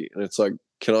hungry, and it's like,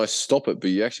 can I stop it? But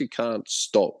you actually can't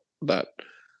stop that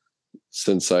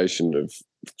sensation of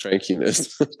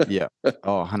crankiness. Yeah.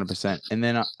 Oh, 100%. And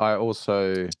then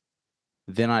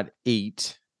I'd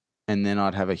eat, and then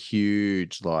I'd have a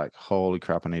huge, like, holy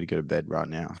crap, I need to go to bed right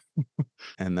now.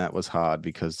 And that was hard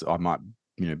because I might,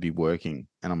 be working,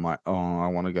 and I'm like, oh, I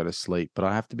want to go to sleep, but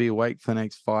I have to be awake for the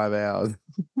next 5 hours.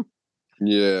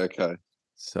 Yeah. Okay.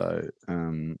 So,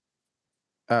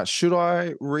 should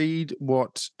I read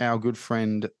what our good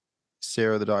friend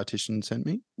Sarah, the dietitian, sent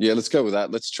me? Yeah, let's go with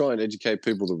that. Let's try and educate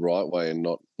people the right way and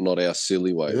not our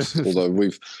silly ways. Although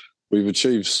we've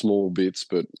achieved small bits,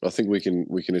 but I think we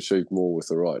can achieve more with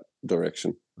the right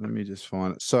direction. Let me just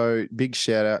find it. So big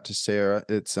shout out to Sarah.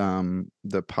 It's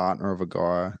the partner of a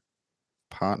guy.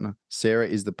 Sarah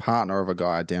is the partner of a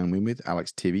guy I down with,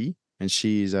 Alex Tibby, and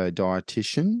she is a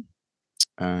dietitian.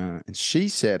 And she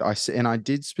said, I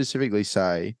did specifically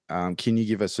say, can you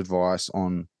give us advice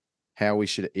on how we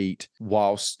should eat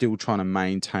while still trying to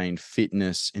maintain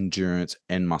fitness, endurance,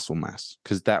 and muscle mass?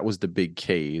 Because that was the big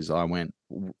key. Is I went,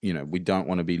 we don't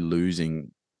want to be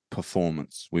losing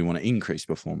performance. We want to increase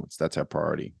performance. That's our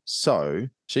priority. So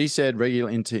she said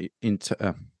regular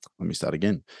let me start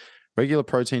again. Regular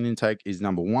protein intake is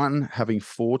number one. Having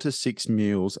 4 to 6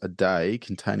 meals a day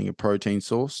containing a protein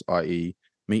source, i.e.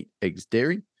 meat, eggs,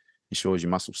 dairy, ensures your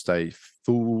muscles stay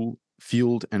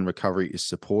fueled and recovery is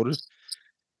supported.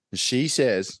 She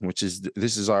says,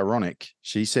 this is ironic,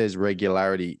 she says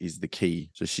regularity is the key.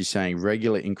 So she's saying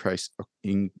regular intake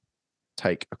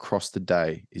across the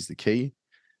day is the key.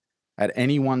 At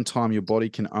any one time, your body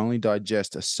can only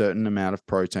digest a certain amount of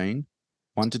protein,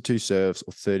 1 to 2 serves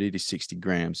or 30 to 60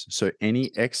 grams. So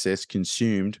any excess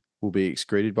consumed will be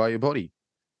excreted by your body.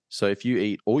 So if you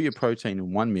eat all your protein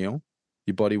in one meal,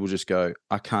 your body will just go,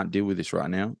 I can't deal with this right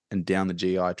now. And down the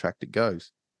GI tract it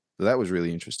goes. So that was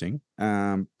really interesting.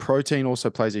 Protein also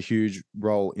plays a huge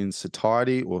role in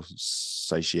satiety or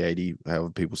satiety, however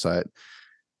people say it.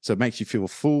 So it makes you feel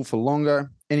full for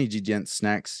longer. Energy-dense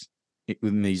snacks,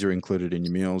 these are included in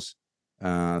your meals.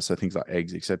 So things like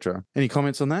eggs, etc. Any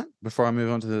comments on that before I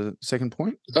move on to the second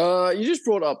point? You just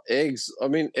brought up eggs. I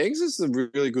mean, eggs is a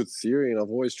really good theory, and I've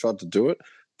always tried to do it.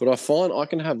 But I find I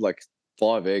can have like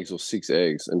 5 eggs or 6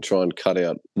 eggs and try and cut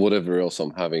out whatever else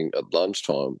I'm having at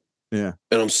lunchtime. Yeah.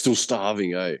 And I'm still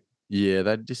starving, eh? Yeah,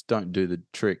 they just don't do the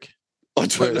trick. I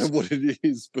don't know what it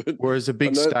is, but... Whereas a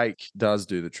big steak does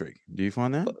do the trick. Do you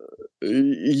find that?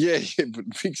 Yeah, but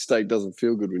big steak doesn't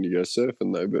feel good when you go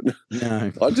surfing, though. But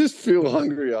no, I just feel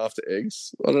hungry after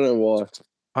eggs. I don't know why.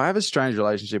 I have a strange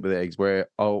relationship with eggs where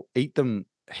I'll eat them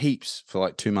heaps for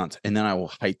like 2 months, and then I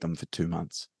will hate them for 2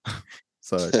 months.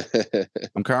 So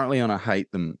I'm currently on a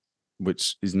hate them,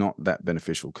 which is not that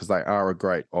beneficial because they are a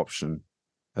great option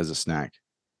as a snack,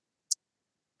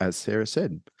 as Sarah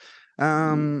said.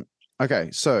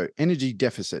 Okay, so energy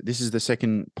deficit. This is the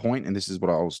second point, and this is what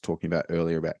I was talking about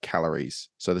earlier about calories.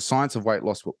 So the science of weight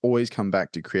loss will always come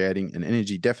back to creating an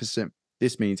energy deficit.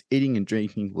 This means eating and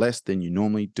drinking less than you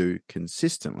normally do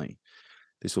consistently.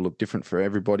 This will look different for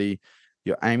everybody.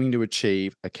 You're aiming to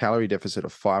achieve a calorie deficit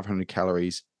of 500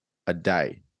 calories a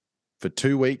day for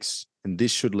 2 weeks, and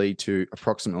this should lead to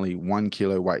approximately 1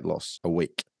 kilo weight loss a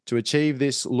week. To achieve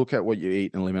this, look at what you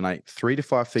eat and eliminate 3 to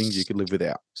 5 things you could live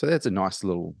without. So that's a nice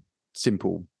little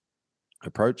simple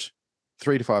approach.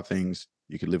 3 to 5 things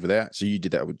you could live without. So you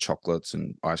did that with chocolates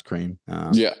and ice cream.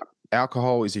 Yeah.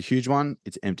 Alcohol is a huge one.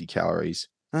 It's empty calories.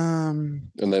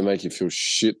 And they make you feel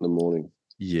shit in the morning.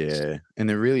 Yeah. And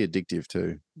they're really addictive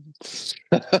too.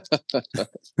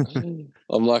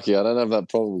 I'm lucky. I don't have that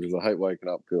problem because I hate waking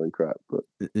up feeling crap. But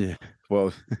yeah,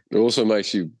 well, it also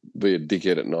makes you be a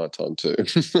dickhead at night time too.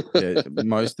 Yeah,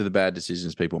 most of the bad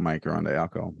decisions people make are under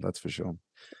alcohol. That's for sure.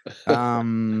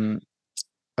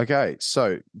 Okay,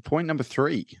 so point number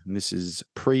 3. And this is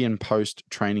pre and post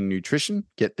training nutrition.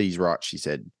 Get these right, she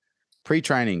said.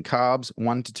 Pre-training, carbs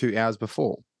 1 to 2 hours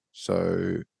before.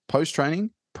 So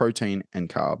post-training, protein and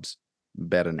carbs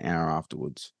about an hour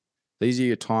afterwards. These are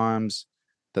your times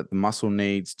that the muscle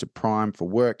needs to prime for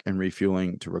work and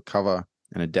refueling to recover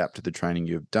and adapt to the training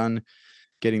you have done.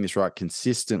 Getting this right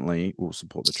consistently will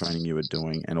support the training you are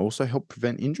doing and also help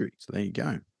prevent injury. So there you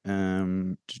go.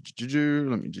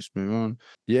 Let me just move on.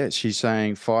 Yeah, she's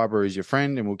saying fiber is your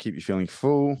friend and will keep you feeling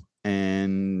full.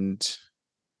 And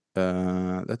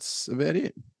that's about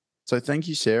it. So thank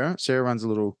you, Sarah. Sarah runs a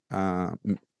little,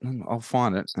 I'll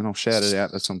find it and I'll shout it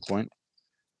out at some point.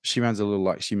 She runs a little,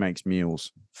 like, she makes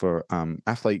meals for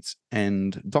athletes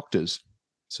and doctors.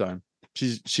 So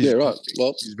she's yeah, right.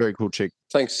 Well, she's a very cool chick.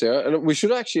 Thanks, Sarah. And we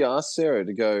should actually ask Sarah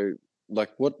to go,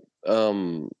 like, what,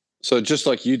 so just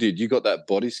like you did, you got that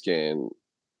body scan.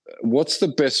 What's the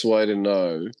best way to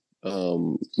know?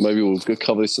 Maybe we'll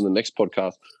cover this in the next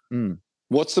podcast.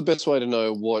 What's the best way to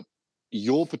know what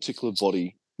your particular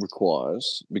body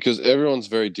requires? Because everyone's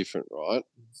very different, right?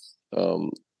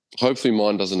 Hopefully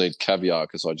mine doesn't need caviar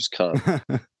because I just can't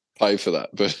pay for that.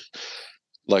 But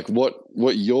like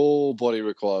what your body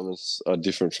requirements are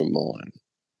different from mine.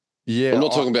 Yeah. I'm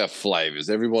not talking about flavors.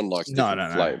 Everyone likes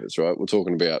different flavors, right? We're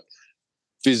talking about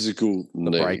physical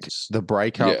needs. The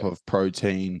breakup of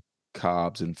protein,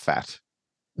 carbs, and fat.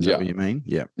 Is that what you mean?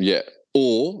 Yeah. Yeah.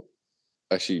 Or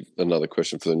actually, another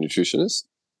question for the nutritionist: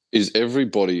 is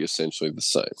everybody essentially the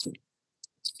same?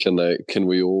 Can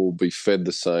we all be fed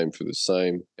the same for the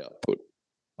same output?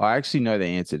 I actually know the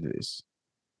answer to this.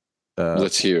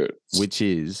 Let's hear it. Which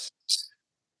is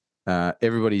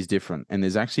everybody's different. And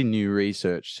there's actually new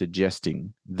research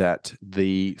suggesting that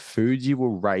the foods you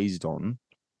were raised on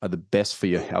are the best for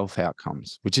your health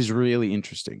outcomes, which is really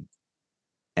interesting.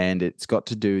 And it's got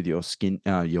to do with your skin,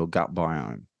 your gut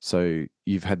biome. So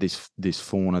you've had this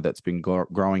fauna that's been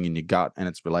growing in your gut, and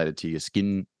it's related to your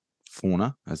skin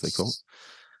fauna, as they call it,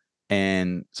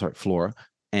 and flora.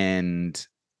 And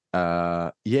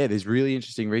there's really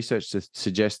interesting research to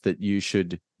suggest that you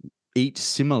should eat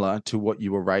similar to what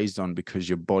you were raised on because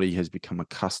your body has become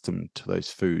accustomed to those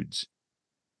foods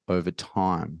over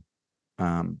time.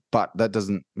 But that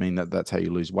doesn't mean that that's how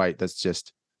you lose weight. That's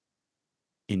just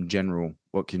in general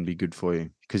what can be good for you.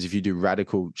 Because if you do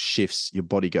radical shifts, your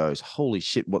body goes, holy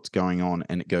shit, what's going on?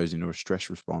 And it goes into a stress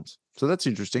response. So that's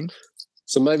interesting.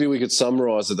 So maybe we could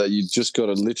summarize it that you just got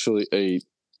to literally eat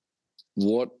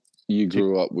what you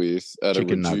grew up with at a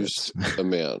reduced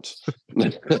amount.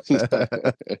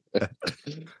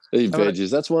 Eat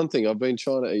veggies. That's one thing. I've been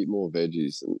trying to eat more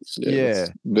veggies. And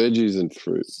veggies and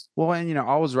fruit. Well, and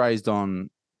I was raised on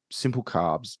simple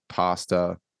carbs,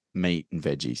 pasta, meat, and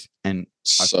veggies, and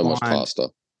much pasta.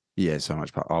 Yeah, so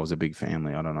much pasta. I was a big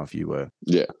family. I don't know if you were.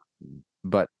 Yeah,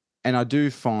 and I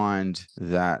do find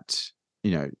that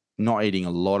not eating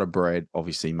a lot of bread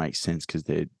obviously makes sense because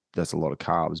that's a lot of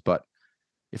carbs. But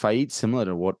if I eat similar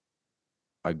to what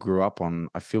I grew up on,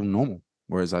 I feel normal.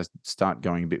 Whereas I start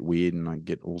going a bit weird and I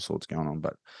get all sorts going on.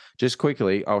 But just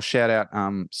quickly, I'll shout out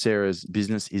Sarah's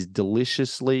business is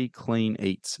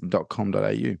deliciouslycleaneats.com.au.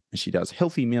 And she does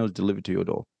healthy meals delivered to your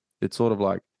door. It's sort of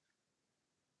like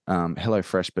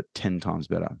HelloFresh, but 10 times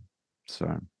better.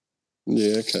 So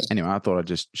yeah, okay. Anyway, I thought I'd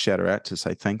just shout her out to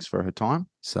say thanks for her time.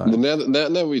 So well,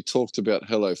 now we talked about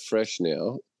HelloFresh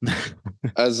now,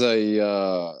 as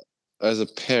a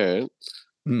parent,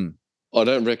 I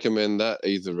don't recommend that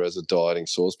either as a dieting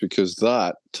source because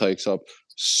that takes up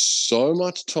so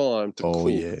much time to cook. Oh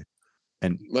yeah,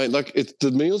 and mate, like the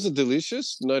meals are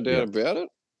delicious, no doubt about it.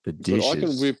 The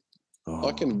dishes,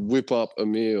 I can whip up a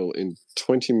meal in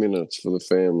 20 minutes for the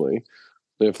family.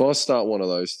 And if I start one of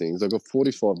those things, I've got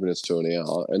 45 minutes to an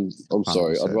hour, and I'm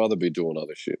sorry, 100%. I'd rather be doing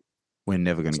other shit. We're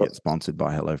never going to get sponsored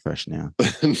by HelloFresh now.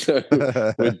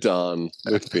 No, we're done.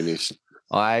 We're finished.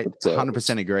 I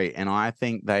 100% agree. And I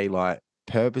think they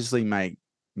purposely make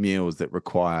meals that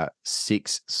require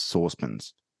 6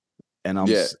 saucepans. And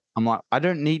I'm like, I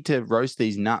don't need to roast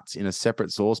these nuts in a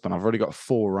separate saucepan. I've already got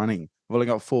 4 running. I've only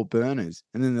got 4 burners.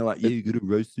 And then they're like, yeah, you got to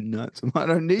roast the nuts. I'm like, I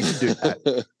don't need to do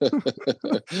that.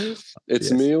 It's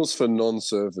Yes. meals for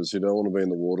non-surfers who don't want to be in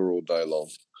the water all day long.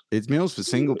 It's meals for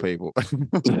single people.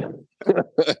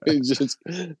 You just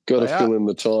got to fill in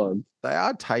the time. They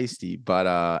are tasty,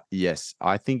 but yes,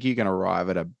 I think you can arrive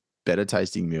at a better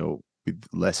tasting meal with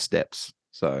less steps.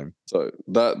 So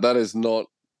that is not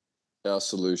our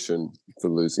solution for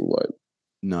losing weight.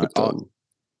 no,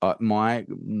 my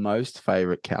most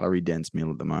favorite calorie dense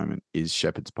meal at the moment is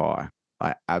shepherd's pie.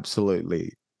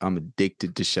 I'm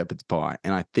addicted to shepherd's pie,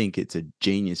 and I think it's a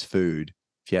genius food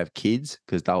if you have kids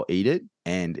because they'll eat it,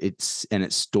 and it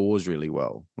stores really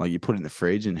well. Like you put it in the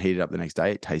fridge and heat it up the next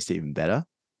day, it tastes even better.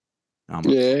 I'm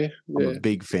a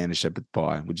big fan of shepherd's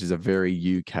pie, which is a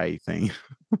very UK thing.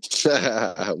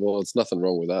 Well, it's nothing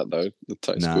wrong with that though. It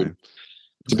tastes good.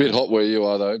 It's a bit hot where you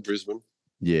are though, Brisbane.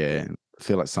 Yeah, I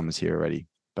feel like summer's here already.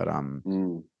 But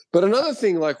But another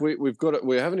thing, like we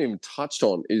haven't even touched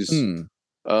on is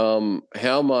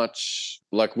how much,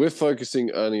 like we're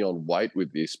focusing only on weight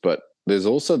with this, but there's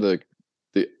also the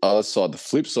other side, the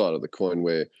flip side of the coin,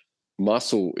 where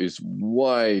muscle is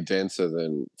way denser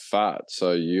than fat.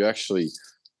 So you actually,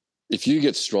 if you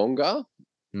get stronger,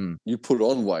 you put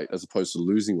on weight as opposed to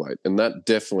losing weight. And that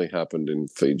definitely happened in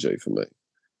Fiji for me.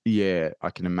 Yeah,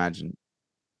 I can imagine.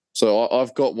 So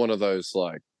I've got one of those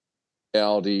like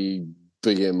Audi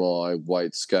BMI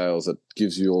weight scales that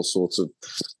gives you all sorts of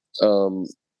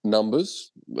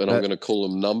numbers. And I'm going to call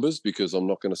them numbers because I'm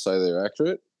not going to say they're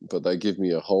accurate, but they give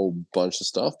me a whole bunch of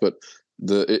stuff. But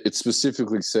it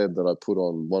specifically said that I put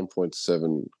on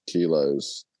 1.7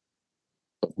 kilos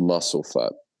of muscle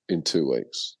fat in 2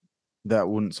 weeks. That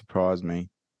wouldn't surprise me.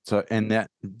 So, and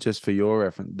that, just for your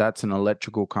reference, that's an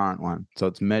electrical current one. So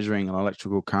it's measuring an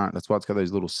electrical current. That's why it's got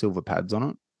those little silver pads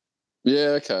on it.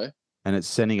 Yeah, okay. And it's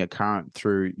sending a current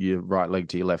through your right leg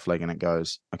to your left leg, and it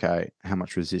goes, okay, how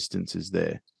much resistance is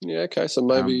there? Yeah, okay. So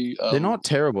maybe they're not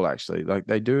terrible actually. Like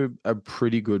they do a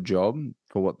pretty good job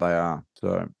for what they are.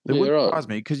 So it wouldn't surprise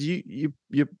me because you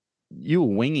were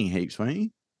winging heaps, weren't you?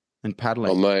 And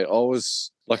paddling. Oh mate, I was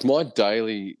like my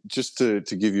daily. Just to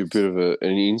give you a bit of an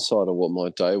insight on what my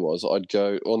day was, I'd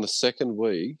go on the second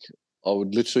week. I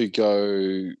would literally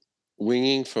go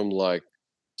winging from like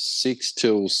 6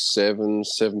 till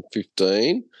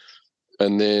 7:15,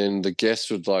 and then the guests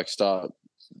would like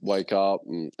wake up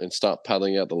and start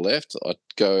paddling out the left. I'd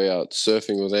go out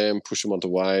surfing with them, push them onto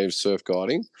waves, surf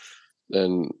guiding,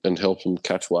 and help them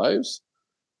catch waves,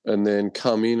 and then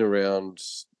come in around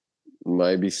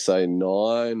maybe say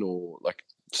 9 or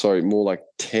more like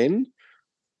 10,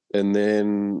 and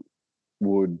then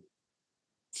would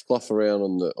fluff around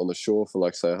on the shore for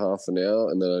like say half an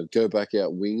hour, and then I'd go back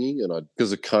out winging, and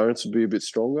because the currents would be a bit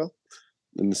stronger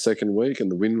in the second week and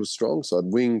the wind was strong, so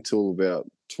I'd wing till about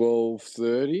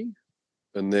 12:30,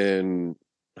 and then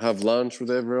have lunch with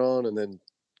everyone, and then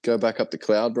go back up to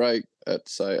cloud break at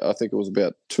say I think it was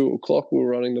about 2:00 we were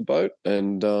running the boat,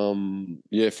 and from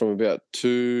about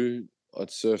 2 I'd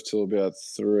surf till about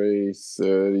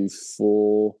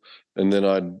 3:34, and then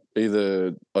I'd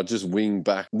just wing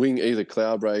either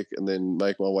cloud break and then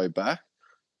make my way back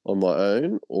on my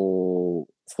own, or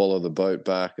follow the boat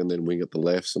back and then wing at the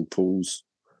lefts and pulls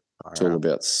till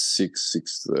about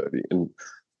 6:30. And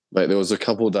mate, there was a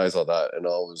couple of days like that, and I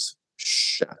was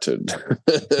shattered.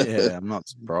 Yeah, I'm not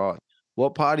surprised.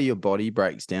 What part of your body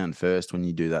breaks down first when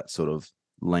you do that sort of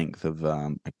length of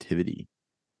activity?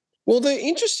 Well, the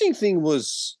interesting thing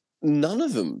was none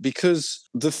of them, because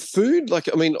the food,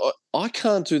 I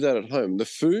can't do that at home. The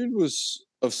food was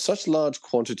of such large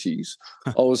quantities.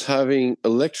 I was having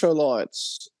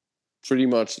electrolytes pretty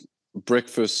much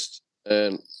breakfast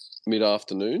and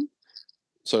mid-afternoon.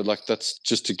 So that's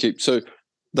just to keep. So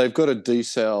they've got a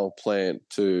desal plant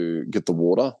to get the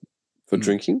water for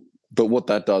drinking. But what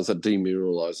that does, that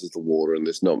demineralizes the water, and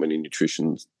there's not many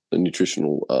nutritional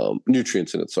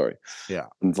nutrients in it,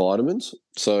 and vitamins.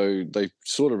 So they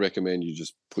sort of recommend you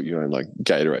just put your own like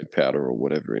Gatorade powder or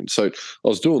whatever in. So I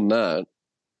was doing that,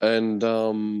 and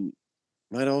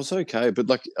mate, I was okay.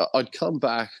 But I'd come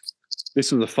back.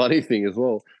 This was a funny thing as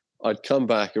well. I'd come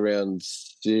back around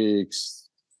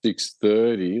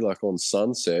 6:30, like on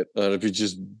sunset, and it'd be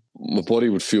just my body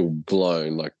would feel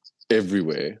blown like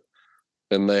everywhere.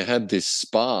 And they had this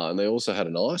spa, and they also had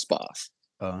an ice bath.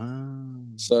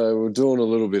 So we're doing a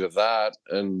little bit of that,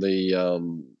 and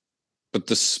but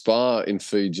the spa in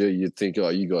Fiji, you'd think, oh,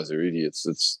 you guys are idiots.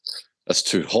 That's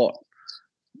too hot.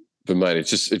 But mate, it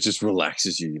just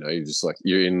relaxes you. You're just like,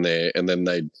 you're in there, and then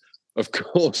they, of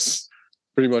course,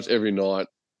 pretty much every night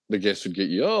the guests would get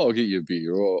you, I'll get you a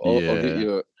beer, or I'll get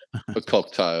you a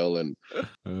cocktail, and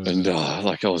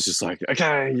like I was just like,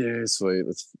 okay, yeah, sweet,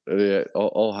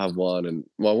 I'll have one. And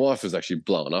my wife was actually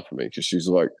blowing up at me because she's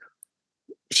like,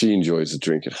 she enjoys a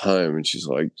drink at home, and she's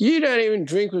like, you don't even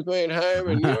drink with me at home,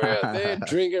 and you're out there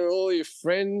drinking with all your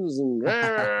friends, and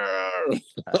I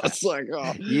was like,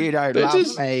 oh, you don't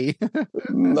love me.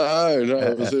 No,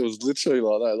 it was literally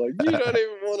like that. Like, you don't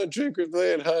even want to drink with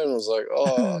me at home. I was like,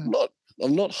 oh,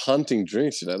 I'm not hunting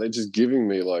drinks, they're just giving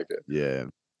me like pina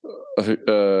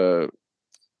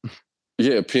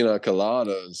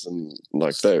coladas, and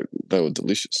like they were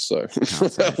delicious. So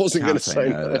I wasn't going to say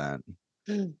no. That.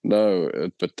 No,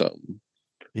 but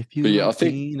if you want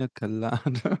pina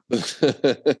colada, there's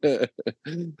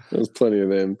plenty of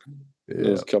them. Yeah.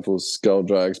 There's a couple of skull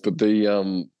drags, but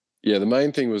the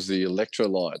main thing was the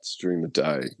electrolytes during the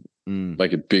day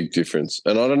make a big difference.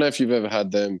 And I don't know if you've ever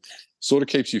had them. Sort of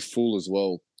keeps you full as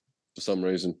well for some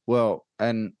reason. Well,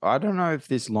 and I don't know if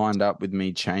this lined up with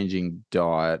me changing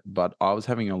diet, but I was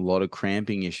having a lot of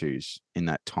cramping issues in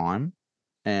that time.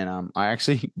 And I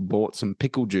actually bought some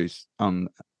pickle juice.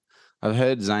 I've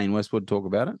heard Zane Westwood talk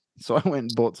about it, so I went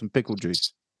and bought some pickle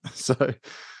juice. So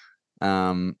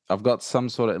I've got some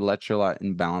sort of electrolyte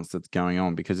imbalance that's going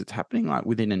on because it's happening like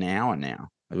within an hour now.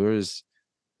 Whereas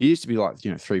it used to be like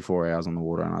 3-4 hours on the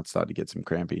water and I'd start to get some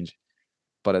cramping.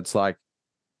 But it's like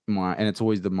it's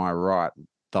always my right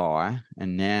thigh,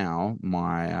 and now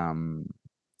my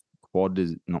quad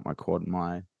is not my quad.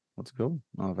 What's it called?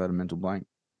 Oh, I've had a mental blank.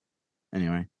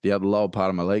 Anyway, the other lower part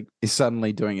of my leg is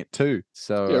suddenly doing it too.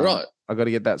 So yeah, right. I got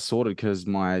to get that sorted because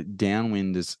my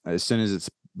downwind is, as soon as it's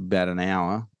about an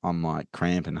hour, I'm like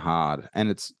cramping hard, and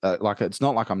it's it's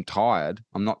not like I'm tired.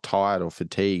 I'm not tired or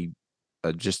fatigued.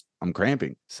 I'm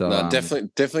cramping. So no,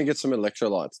 definitely get some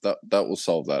electrolytes. That will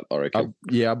solve that, I reckon.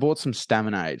 I bought some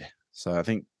Staminade. So I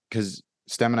think because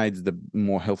Staminade's the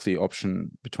more healthy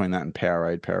option between that and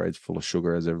Powerade. Powerade's full of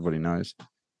sugar, as everybody knows.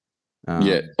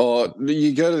 Or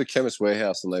you go to the Chemist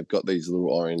Warehouse and they've got these little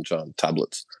orange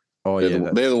tablets.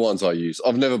 They're the ones I use.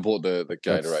 I've never bought the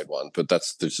Gatorade one, but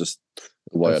that's just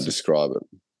the way I describe it.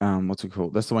 What's it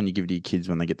called? That's the one you give to your kids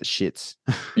when they get the shits.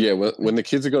 Yeah, when the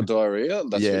kids have got diarrhea,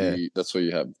 that's what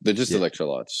you have. They're just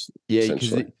electrolytes. Yeah,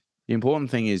 because the important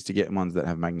thing is to get ones that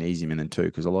have magnesium in them too,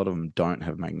 because a lot of them don't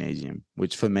have magnesium,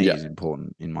 which for me is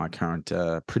important in my current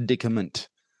predicament.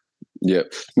 Yeah.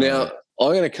 Now,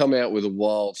 I'm going to come out with a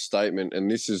wild statement, and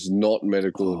this is not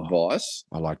medical advice.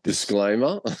 I like this.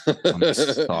 Disclaimer. I'm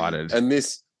excited.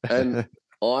 and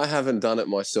I haven't done it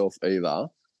myself either,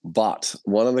 but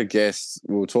one of the guests,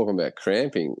 we were talking about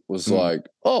cramping, was like,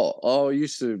 I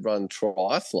used to run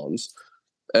triathlons,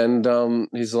 and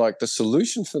he's like, the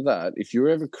solution for that, if you're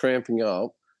ever cramping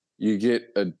up, you get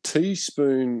a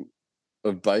teaspoon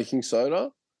of baking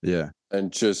soda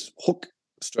and just hook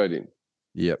straight in.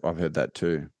 Yep, I've heard that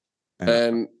too.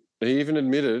 And he even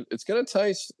admitted it's going to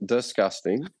taste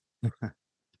disgusting.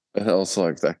 And I was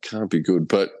like, that can't be good.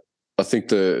 But I think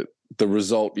the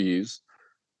result is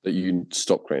that you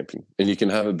stop cramping, and you can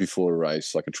have it before a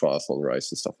race, like a triathlon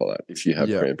race and stuff like that, if you have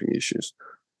cramping issues.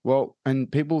 Well,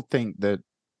 and people think that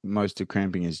most of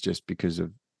cramping is just because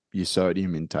of your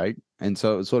sodium intake. And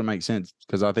so it sort of makes sense,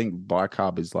 because I think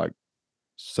bicarb is like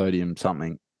sodium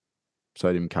carbonate.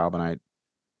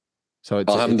 So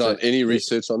I haven't done any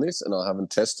research on this, and I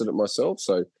haven't tested it myself.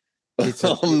 So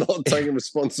I'm not taking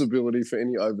responsibility for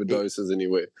any overdoses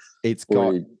anywhere. It's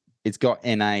got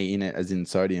Na in it, as in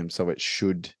sodium, so it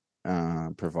should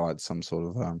provide some sort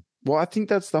of. Well, I think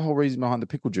that's the whole reason behind the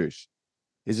pickle juice,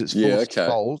 is it's full of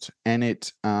salt, and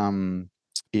it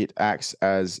acts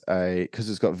as because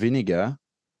it's got vinegar.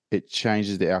 It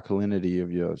changes the alkalinity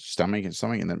of your stomach and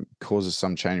then causes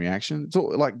some chain reaction. It's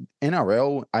all like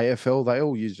NRL, AFL, they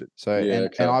all use it. So,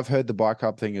 and I've heard the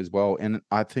bicarb thing as well. And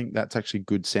I think that's actually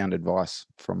good sound advice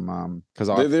from, because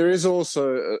there is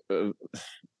also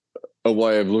a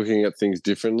way of looking at things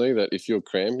differently, that if you're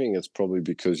cramping, it's probably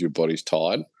because your body's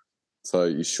tired. So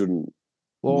you shouldn't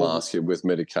mask it with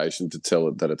medication to tell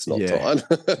it that it's not tired.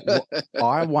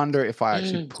 I wonder if I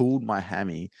actually pulled my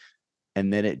hammy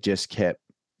and then it just kept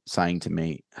saying to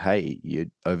me, hey, you're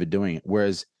overdoing it.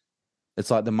 Whereas it's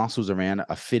like the muscles around it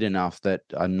are fit enough that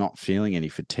I'm not feeling any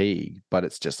fatigue, but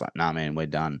it's just like, nah, man, we're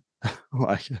done.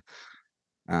 But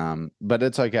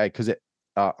it's okay, because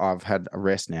I've had a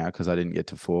rest now because I didn't get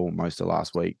to foil most of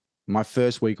last week. My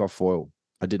first week off foil,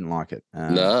 I didn't like it.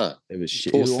 It was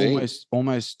shit. It was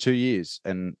almost 2 years,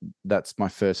 and that's my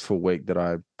first full week that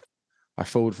I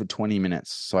foiled for 20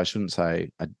 minutes. So I shouldn't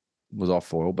say I was off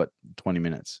foil, but 20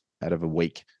 minutes out of a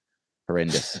week.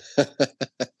 Horrendous.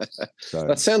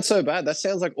 That sounds so bad. That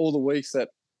sounds like all the weeks that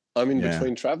I'm in Yeah.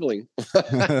 between traveling.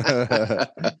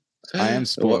 I am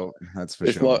spoiled, that's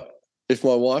for sure. If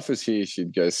my wife was here,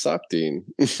 she'd go sucked in.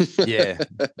 Yeah,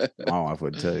 my wife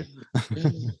would too.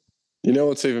 You know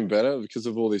what's even better? Because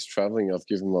of all this traveling, I've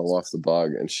given my wife the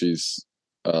bug, and she's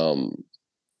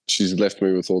left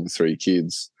me with all the 3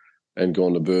 kids and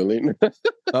gone to Berlin.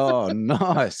 Oh,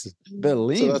 nice.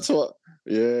 Berlin. So that's what.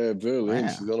 Yeah, Berlin.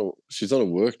 Wow. She's on a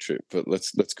work trip, but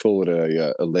let's call it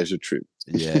a leisure trip.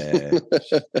 Yeah,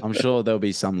 I'm sure there'll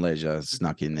be some leisure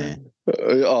snuck in there.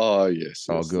 Oh yes.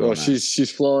 Oh, good on her.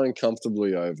 She's flying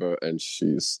comfortably over, and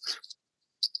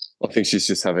I think she's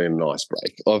just having a nice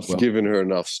break. I've given her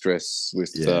enough stress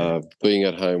with being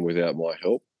at home without my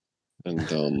help,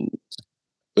 and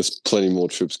there's plenty more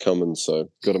trips coming. So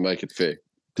got to make it fair.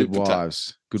 Good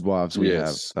wives we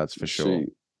have. That's for sure.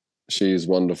 She is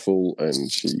wonderful, and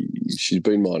she's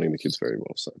been minding the kids very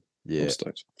well. So yeah,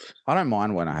 I don't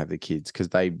mind when I have the kids because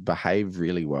they behave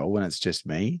really well when it's just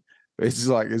me. It's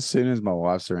like as soon as my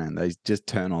wife's around, they just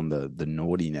turn on the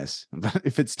naughtiness. But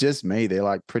if it's just me, they're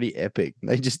like pretty epic.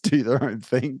 They just do their own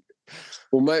thing.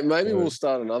 Well, maybe we'll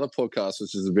start another podcast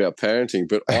which is about parenting.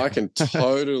 But I can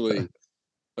totally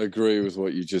agree with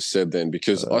what you just said then,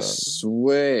 because I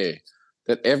swear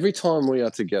that every time we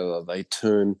are together, they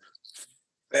turn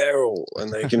feral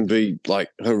and they can be like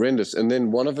horrendous. And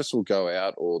then one of us will go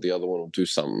out or the other one will do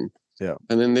something. Yeah.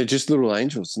 And then they're just little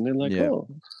angels. And they're like, oh,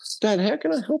 Dad, how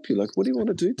can I help you? Like, what do you want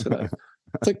to do today?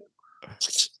 It's like,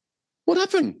 what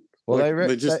happened? Well, like,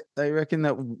 they reckon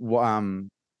that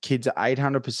kids are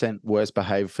 800% worse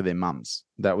behaved for their mums.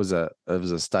 It was a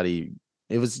study.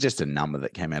 It was just a number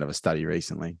that came out of a study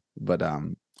recently. But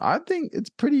I think it's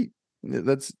pretty...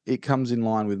 it comes in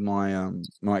line with my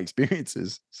my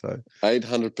experiences. So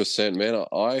 800%, man.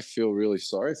 I feel really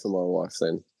sorry for my wife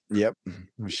then. Yep,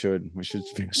 we should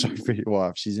feel sorry for your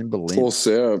wife. She's in Berlin. Poor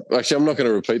Sarah. Actually, I'm not going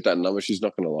to repeat that number. She's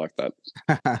not going to like that.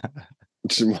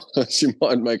 She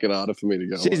might make it harder for me to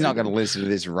go. She's not going to listen to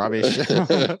this rubbish.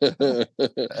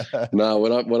 No,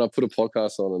 when I put a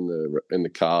podcast on in the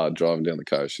car driving down the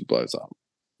coast, she blows up.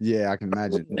 Yeah, I can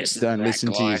imagine. Don't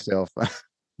listen to yourself.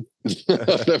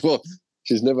 Well,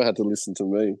 she's never had to listen to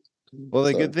me. Well,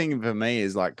 the good thing for me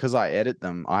is like because I edit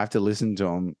them, I have to listen to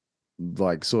them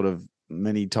like sort of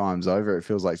many times over. It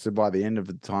feels like so by the end of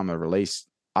the time of release,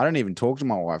 I don't even talk to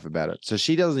my wife about it. So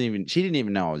she didn't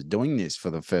even know I was doing this for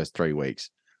the first 3 weeks.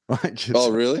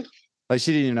 Oh, really? Like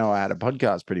she didn't even know I had a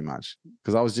podcast pretty much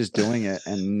because I was just doing it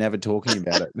and never talking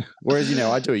about it. Whereas,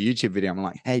 I do a YouTube video. I'm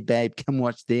like, hey, babe, come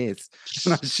watch this.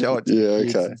 And I show it to the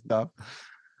kids and stuff.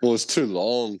 Well, it's too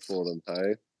long for them,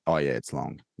 hey? Oh, yeah, it's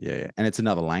long. Yeah. And it's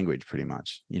another language pretty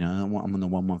much. I'm on the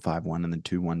 1151 and the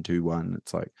 2121.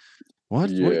 It's like,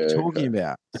 what are you talking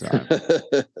about? So,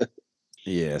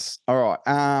 yes. All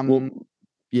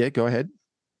right. Go ahead.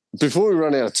 Before we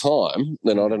run out of time,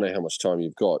 then I don't know how much time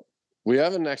you've got. We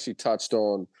haven't actually touched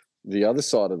on the other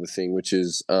side of the thing, which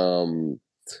is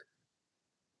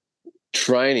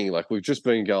training. Like we've just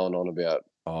been going on about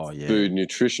food,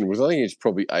 nutrition, which I think is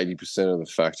probably 80% of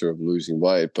the factor of losing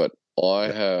weight. But I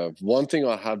have one thing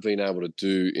I have been able to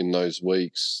do in those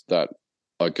weeks that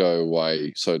I go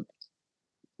away. So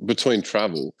between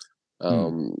travel,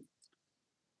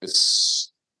 it's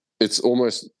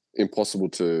almost impossible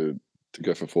to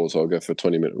go for 4, so I'll go for a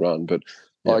 20-minute run. But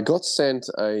I got sent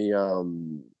a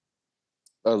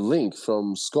link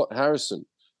from Scott Harrison,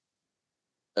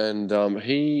 and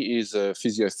he is a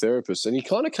physiotherapist, and he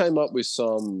kind of came up with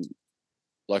some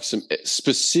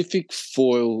specific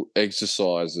foil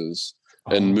exercises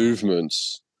and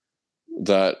movements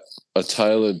that are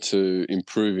tailored to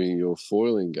improving your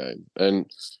foiling game. And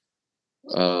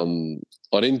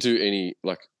I didn't do any,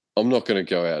 I'm not going to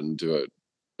go out and do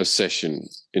a session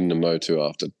in the Motu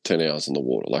after 10 hours in the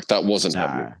water. Like that wasn't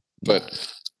happening. But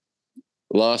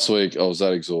last week I was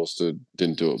that exhausted,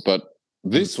 didn't do it. But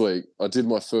this week I did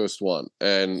my first one,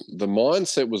 and the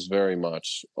mindset was very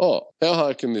much, how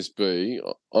hard can this be?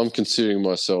 I'm considering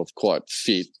myself quite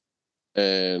fit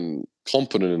and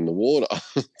competent in the water.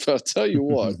 But I'll tell you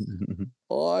what,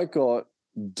 I got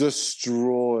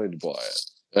destroyed by it.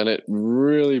 And it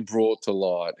really brought to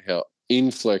light how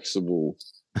inflexible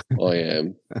I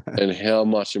am and how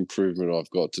much improvement I've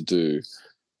got to do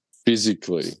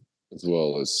physically as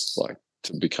well as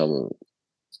to become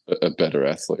a better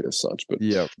athlete as such. But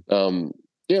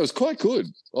it was quite good.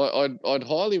 I'd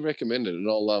highly recommend it. And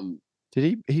I'll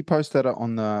Did he post that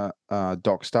on the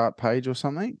Doc Start page or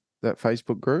something? That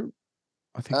Facebook group?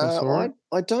 I think I saw it.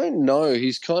 I don't know.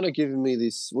 He's kind of giving me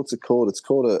this. What's it called? It's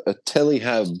called a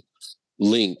Telehab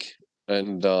link,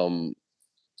 and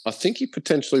I think he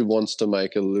potentially wants to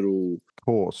make a little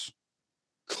course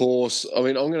course. I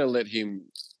mean, I'm going to let him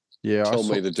tell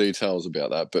me the details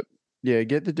about that. But yeah,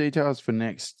 get the details for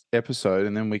next episode,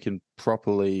 and then we can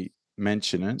properly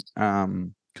mention it.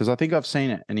 Because I think I've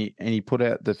seen it, and he put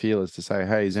out the feelers to say,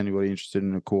 "Hey, is anybody interested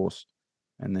in a course?"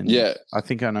 And then I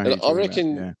think I know who you're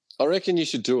talking about. Yeah. I reckon you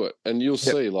should do it, and you'll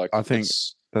see. Like, I think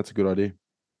that's a good idea.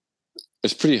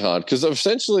 It's pretty hard because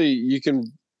essentially you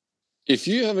can, if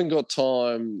you haven't got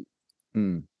time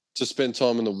to spend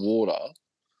time in the water,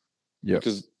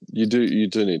 because you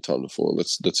do need time to fall.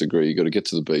 Let's agree. You got to get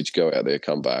to the beach, go out there,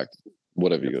 come back,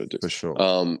 whatever you got to do for sure.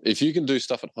 If you can do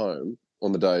stuff at home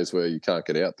on the days where you can't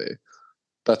get out there,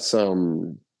 that's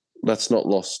not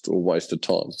lost or wasted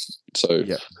time. So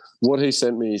what he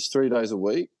sent me is 3 days a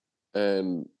week,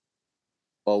 and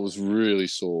I was really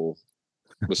sore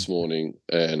this morning,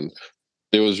 and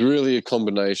there was really a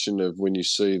combination of when you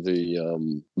see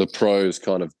the pros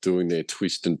kind of doing their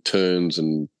twist and turns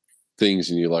and things,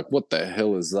 and you're like, what the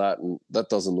hell is that? And that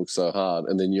doesn't look so hard.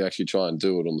 And then you actually try and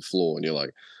do it on the floor, and you're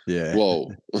like, whoa,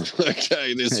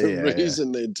 okay, there's a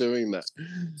reason they're doing that.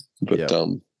 But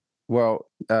well,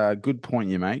 good point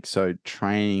you make. So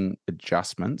training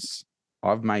adjustments,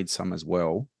 I've made some as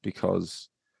well, because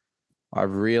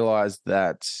I've realized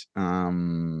that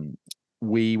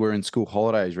we were in school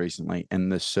holidays recently,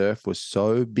 and the surf was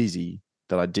so busy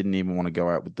that I didn't even want to go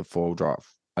out with the foil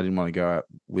drive. I didn't want to go out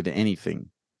with anything.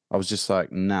 I was just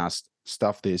like, nah,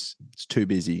 stuff this. It's too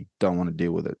busy. Don't want to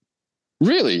deal with it.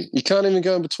 Really? You can't even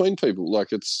go in between people?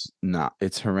 Like, it's... Nah,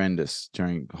 it's horrendous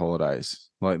during holidays.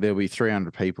 Like, there'll be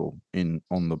 300 people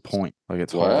on the point. Like,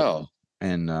 it's horrible.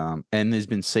 And there's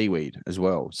been seaweed as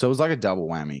well. So it was like a double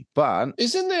whammy. But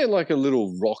isn't there like a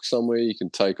little rock somewhere you can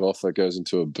take off that goes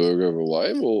into a burger of a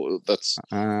wave? Or that's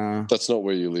not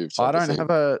where you live? I don't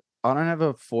have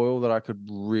a foil that I could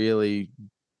really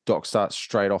dock start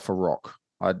straight off a rock.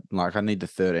 I need the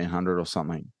 1300 or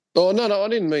something. Oh no, I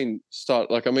didn't mean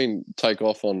start. Like, I mean take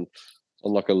off on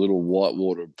like a little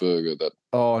whitewater burger that.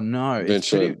 Oh no,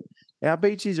 our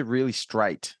beaches are really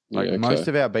straight. Like most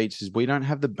of our beaches, we don't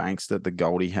have the banks that the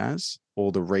Goldie has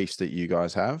or the reefs that you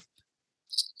guys have.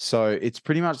 So it's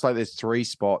pretty much like there's 3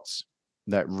 spots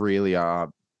that really are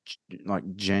like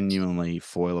genuinely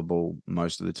foilable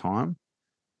most of the time.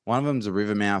 One of them's a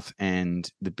river mouth,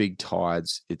 and the big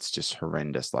tides, it's just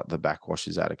horrendous. Like the backwash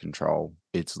is out of control.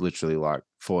 It's literally like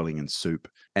foiling in soup.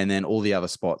 And then all the other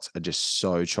spots are just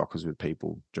so chockers with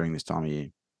people during this time of year.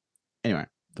 Anyway,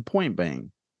 the point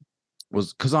being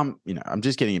was because I'm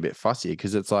just getting a bit fussy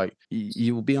because it's like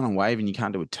you will be on a wave and you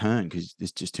can't do a turn because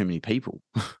there's just too many people.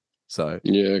 So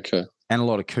and a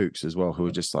lot of kooks as well who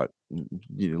are just like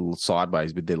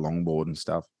sideways with their longboard and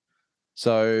stuff.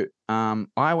 So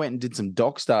I went and did some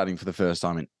dock starting for the first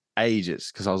time in ages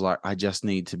because I was like, I just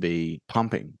need to be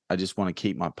pumping. I just want to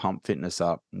keep my pump fitness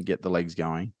up and get the legs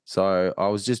going. So I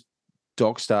was just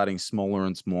dock starting smaller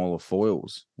and smaller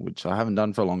foils, which I haven't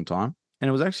done for a long time. And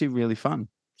it was actually really fun.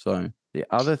 So the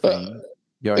other thing,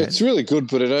 it's really good,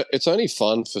 but it's only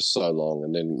fun for so long.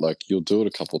 And then like you'll do it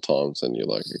a couple of times and you're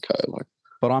like, okay, like.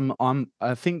 But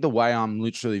I think the way I'm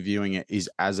literally viewing it is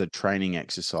as a training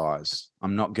exercise.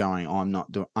 I'm not doing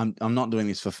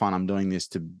this for fun. I'm doing this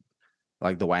to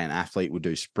like the way an athlete would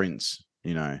do sprints,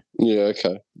 Yeah,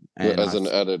 okay. And as an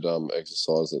added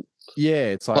exercise.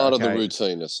 It's like part of the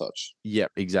routine as such. Yeah,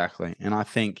 exactly. And I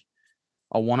think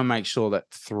I want to make sure that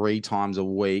 3 times a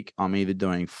week I'm either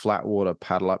doing flat water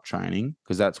paddle up training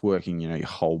because that's working, your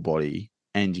whole body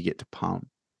and you get to pump.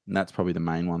 And that's probably the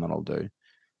main one that I'll do.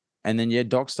 And then,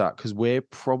 dock start, because we're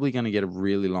probably going to get a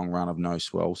really long run of no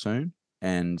swell soon.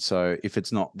 And so if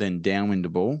it's not then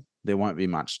downwindable, there won't be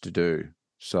much to do.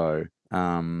 So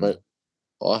Mate,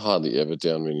 I hardly ever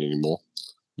downwind anymore.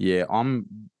 Yeah,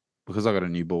 because I got a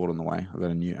new board on the way. I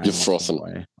got a new. You're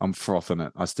frothing. I'm frothing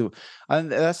it.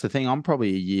 And that's the thing. I'm probably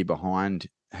a year behind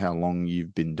how long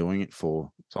you've been doing it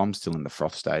for. So I'm still in the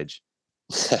froth stage.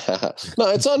 No,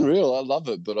 it's unreal. I love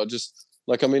it, but I just.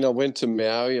 Like, I mean, I went to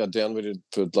Maui. I downwinded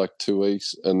for like 2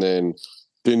 weeks and then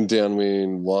didn't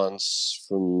downwind once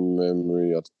from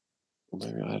memory.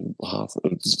 Maybe I had half.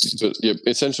 But yeah,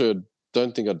 essentially, I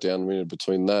don't think I downwinded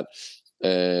between that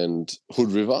and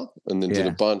Hood River and then did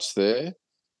a bunch there.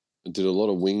 I did a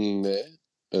lot of winging there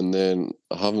and then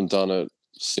I haven't done it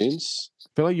since. I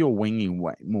feel like you're winging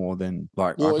way more than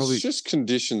like. Well, it's just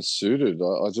conditions suited.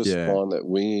 I just find that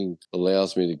winging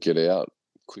allows me to get out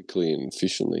quickly and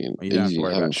efficiently and you don't have to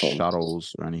worry about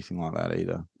shuttles or anything like that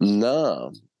either. Nah.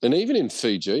 And even in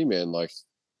Fiji, man, like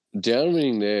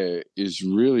downwinding there is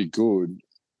really good,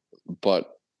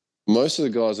 but most of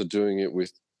the guys are doing it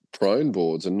with prone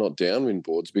boards and not downwind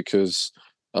boards because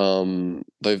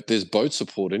there's boat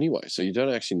support anyway, so you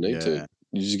don't actually need to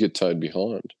you just get towed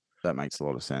behind. That makes a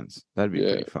lot of sense. That'd be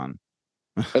pretty fun.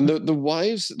 And the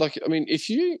waves, like, I mean,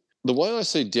 the way I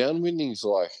see downwinding is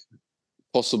like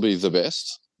possibly the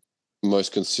best,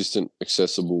 most consistent,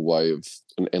 accessible way of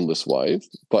an endless wave.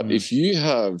 But if you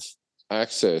have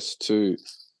access to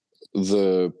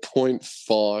the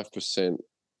 0.5%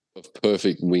 of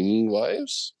perfect winging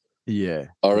waves, I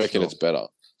reckon it's better.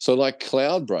 So like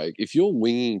cloud break, if you're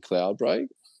winging cloud break,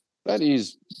 that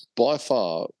is by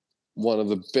far one of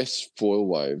the best foil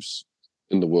waves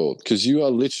in the world, because you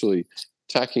are literally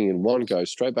tacking in one go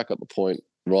straight back up the point,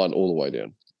 right all the way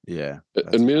down. Yeah.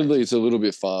 Admittedly, it's a little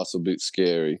bit fast, a bit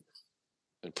scary,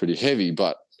 and pretty heavy,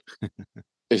 but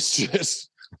it's just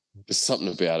there's something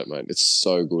about it, mate. It's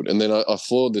so good. And then I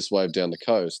floored this wave down the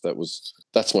coast.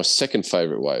 That's my second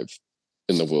favorite wave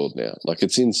in the world now. Like,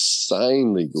 it's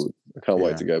insanely good. I can't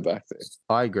wait to go back there.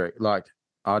 I agree. Like,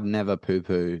 I'd never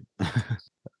poo-poo.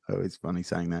 Oh, it's funny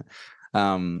saying that.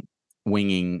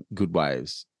 Winging good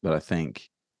waves, but I think,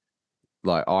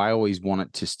 like, I always want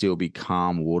it to still be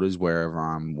calm waters wherever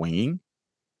I'm winging,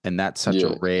 and that's such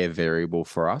a rare variable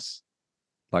for us.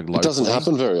 Like, locally. It doesn't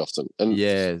happen very often. And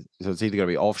so it's either got to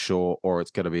be offshore or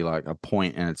it's got to be like a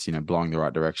point and it's, blowing the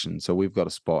right direction. So we've got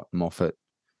a spot, Moffat,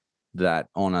 that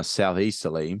on a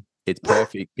southeasterly, it's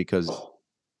perfect because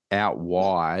out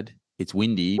wide it's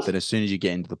windy, but as soon as you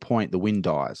get into the point, the wind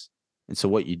dies. And so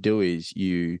what you do is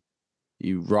you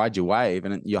ride your wave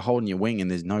and you're holding your wing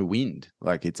and there's no wind.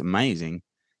 Like, it's amazing.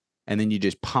 And then you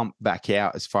just pump back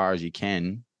out as far as you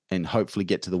can and hopefully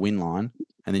get to the wind line.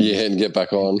 And then and get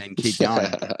back on and keep going.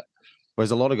 Whereas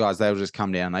a lot of guys, they'll just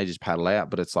come down, they just paddle out,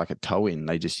 but it's like a tow in.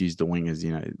 They just use the wing as,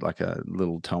 like a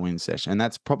little tow in session. And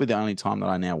that's probably the only time that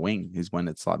I now wing is when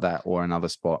it's like that, or another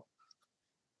spot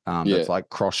that's like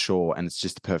cross shore and it's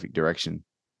just the perfect direction.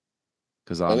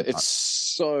 Because it's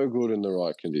so good in the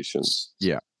right conditions.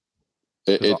 Yeah.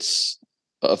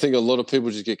 I think a lot of people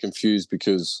just get confused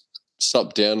because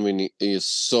sup downwind is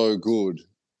so good.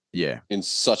 Yeah. In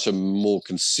such a more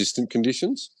consistent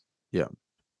conditions. Yeah.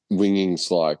 Winging's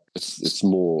like it's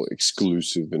more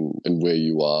exclusive in where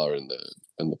you are and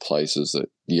the places that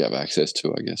you have access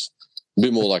to, I guess. A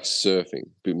bit more like surfing,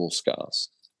 a bit more scarce.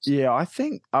 Yeah, I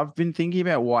think I've been thinking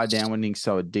about why downwinding's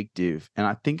so addictive, and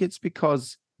I think it's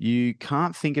because you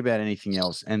can't think about anything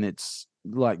else, and it's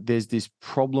like there's this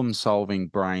problem-solving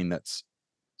brain that's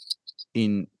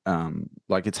in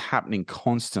like it's happening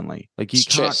constantly. Like you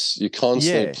can't. Chess. You're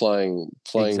constantly playing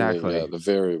exactly. The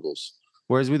variables.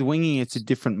 Whereas with winging, it's a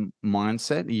different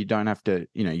mindset. You don't have to,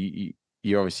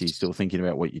 you're obviously still thinking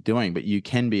about what you're doing, but you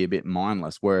can be a bit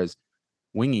mindless. Whereas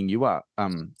winging, you are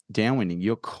downwinding,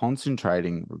 you're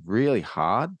concentrating really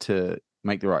hard to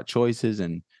make the right choices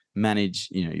and manage,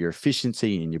 your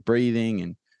efficiency and your breathing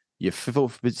and your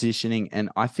foot positioning. And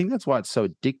I think that's why it's so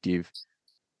addictive,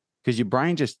 because your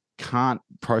brain just can't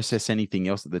process anything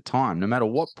else at the time. No matter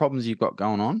what problems you've got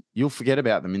going on, you'll forget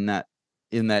about them in that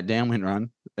downwind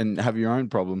run and have your own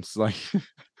problems. Like,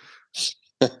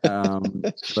 like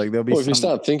there'll be. Well, if you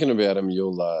start thinking about them,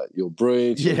 you'll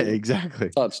breathe. Yeah, exactly.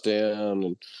 Touch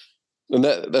down, and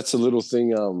that's a little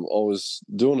thing. I was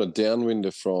doing a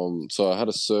downwinder so I had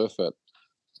a surf at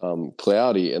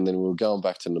Cloudy, and then we were going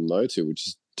back to Wilmotte, which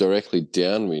is directly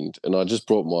downwind. And I just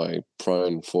brought my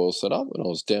prone foil set up, and I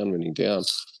was downwinding down,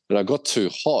 and I got too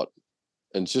hot.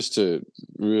 And just to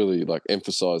really like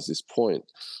emphasize this point,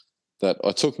 that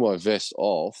I took my vest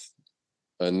off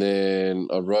and then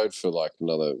I rode for like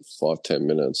another 5-10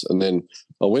 minutes. And then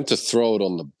I went to throw it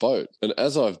on the boat. And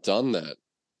as I've done that,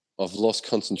 I've lost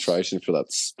concentration for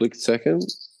that split second.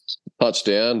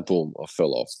 Touchdown, boom, I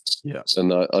fell off. Yeah.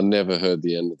 And I never heard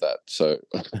the end of that. So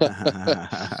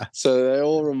so they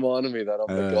all reminded me that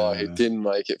I'm the guy who didn't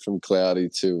make it from Cloudy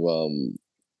to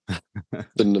the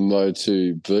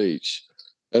Wilmotte beach.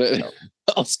 And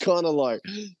I was kind of like,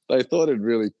 they thought it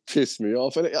really pissed me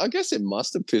off. And I guess it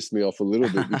must have pissed me off a little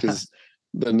bit, because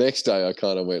the next day I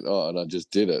kind of went, and I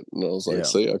just did it. And I was like,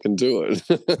 see, I can do it.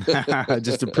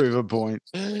 Just to prove a point.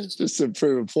 Just to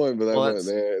prove a point. But they weren't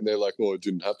there. And they're like, it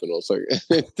didn't happen. I was like,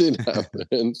 it did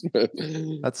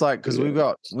happen. That's like, because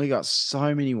we got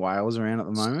so many whales around at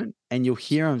the moment, and you'll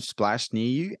hear them splash near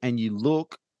you, and you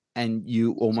look and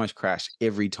you almost crash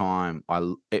every time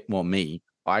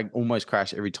I almost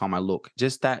crash every time I look.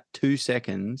 Just that 2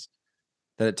 seconds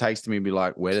that it takes to me to be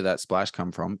like, where did that splash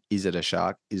come from? Is it a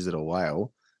shark? Is it a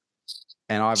whale?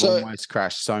 And I've almost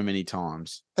crashed so many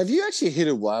times. Have you actually hit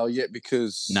a whale yet?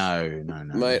 Because no.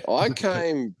 Mate, I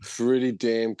came pretty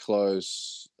damn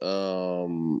close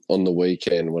on the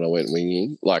weekend when I went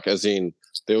winging. Like, as in,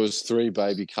 there was 3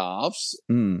 baby calves,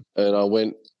 and I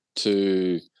went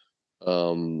to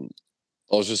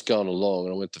I was just going along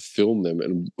and I went to film them,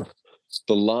 and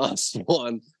the last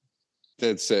one,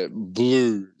 dead set,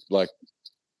 blew like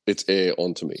its air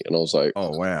onto me, and I was like,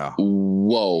 Oh wow.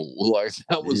 whoa, like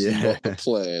that was Yeah. not the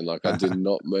plan. Like I did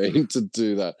not mean to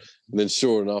do that. And then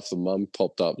sure enough, the mum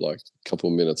popped up like a couple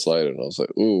of minutes later, and I was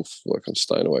like, oof, like I'm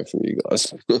staying away from you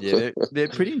guys. Yeah, they're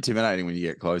pretty intimidating when you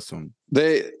get close to them.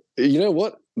 You know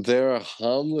what? They're a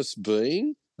harmless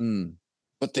being, Mm.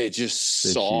 but they're just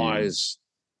They're size.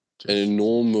 huge. An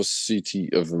enormosity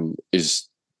of them is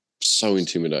so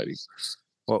intimidating.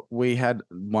 Well, we had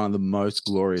one of the most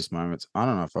glorious moments. I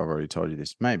don't know if I've already told you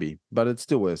this, maybe, but it's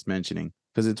still worth mentioning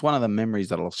because it's one of the memories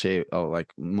that I'll share.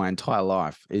 Like my entire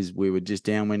life is we were just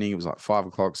downwinding. It was like 5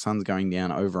 o'clock. Sun's going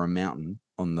down over a mountain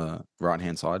on the right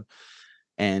hand side,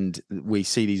 and we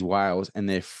see these whales, and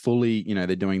they're fully,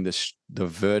 they're doing the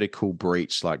vertical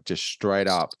breach, like just straight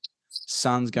up.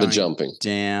 Sun's going jumping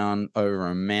down over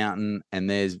a mountain, and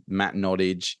there's Matt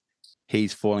Nottage.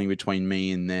 He's falling between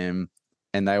me and them,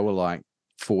 and they were like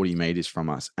 40 meters from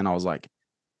us. And I was like,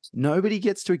 nobody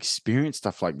gets to experience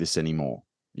stuff like this anymore.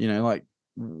 Like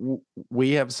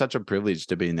we have such a privilege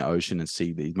to be in the ocean and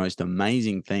see these most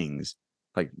amazing things,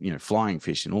 like, flying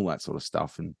fish and all that sort of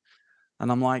stuff. And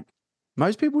I'm like,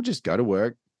 most people just go to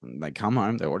work, they come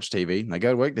home, they watch TV, and they go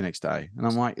to work the next day. And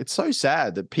I'm like, it's so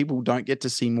sad that people don't get to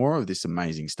see more of this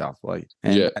amazing stuff. Like,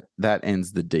 and that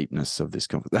ends the deepness of this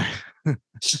conversation.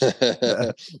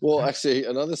 Well, actually,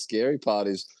 another scary part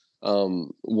is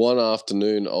one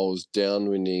afternoon I was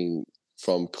downwinding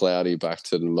from Cloudy back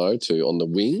to the Motu on the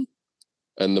wing,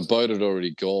 and the boat had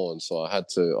already gone, so I had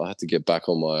to get back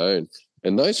on my own.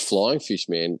 And those flying fish,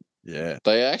 man, yeah,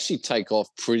 they actually take off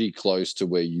pretty close to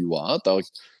where you are.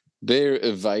 Their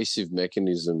evasive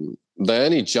mechanism, they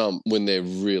only jump when they're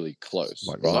really close,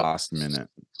 like right? last minute.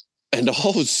 And I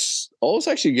was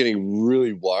actually getting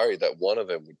really worried that one of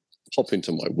them would pop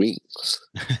into my wing.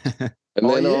 And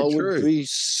then I would be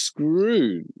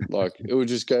screwed. Like it would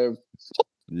just go.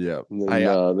 Yeah.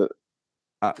 Then,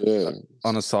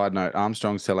 on a side note,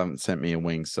 Armstrong still haven't sent me a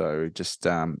wing, so just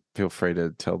feel free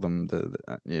to tell them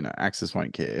Axis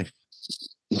won't care.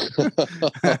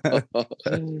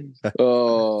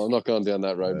 Oh, I'm not going down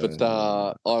that road, but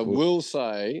I will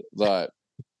say that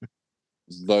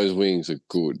those wings are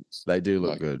good. They do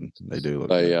look good. They do look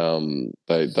good.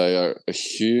 They are a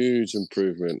huge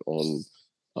improvement on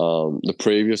the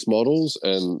previous models,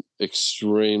 and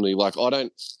extremely, like, I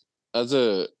don't, as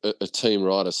a team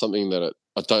rider, something that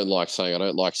I don't like saying. I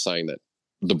don't like saying that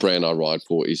the brand I ride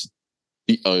for is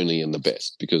the only and the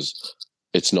best, because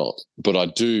it's not. But I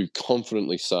do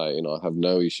confidently say, and I have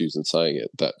no issues in saying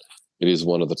it, that it is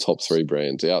one of the top 3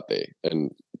 brands out there.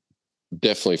 And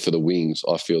definitely for the wings,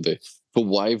 I feel they're, for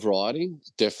wave riding,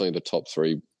 definitely the top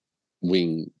 3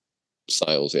 wing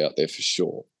sales out there for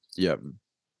sure. Yep.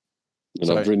 And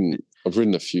so, I've ridden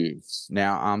a few.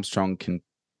 Now Armstrong can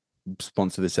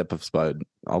sponsor this episode.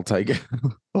 I'll take it.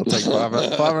 I'll take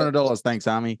 $500. Thanks,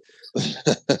 Army.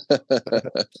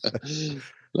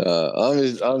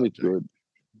 Army's good.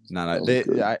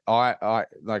 No. I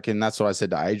like, and that's what I said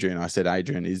to Adrian. I said,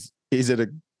 Adrian, is it a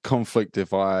conflict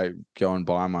if I go and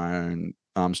buy my own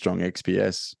Armstrong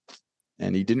XPS?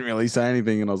 And he didn't really say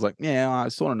anything. And I was like, yeah, I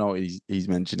sort of know what he's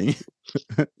mentioning.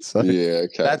 So yeah,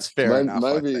 okay, that's fair enough.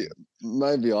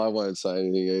 Maybe I won't say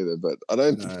anything either, but I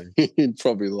don't think he'd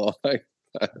probably like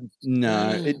that.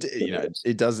 No,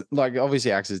 it doesn't. Like,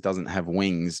 obviously, Axis doesn't have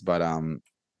wings, but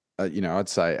I'd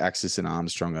say Axis and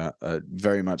Armstrong are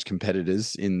very much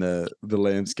competitors in the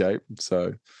landscape.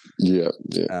 So yeah.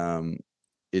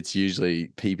 It's usually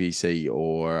PPC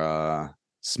or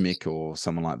SMIC or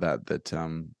someone like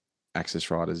that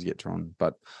Axis riders get drawn.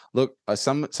 But look,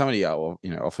 somebody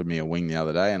offered me a wing the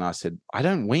other day, and I said, I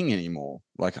don't wing anymore.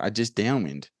 Like, I just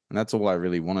downwind, and that's all I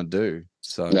really want to do.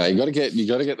 So no, you got to get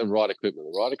the right equipment.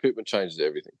 The right equipment changes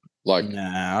everything. Like, no,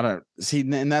 I don't see,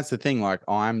 and that's the thing. Like,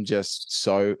 I'm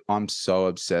so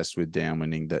obsessed with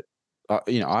downwinding that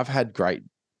I've had great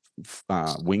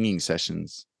winging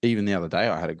sessions. Even the other day,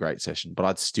 I had a great session, but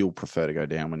I'd still prefer to go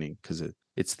downwinding because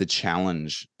it's the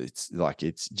challenge. It's like,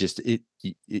 it's just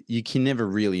you can never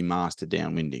really master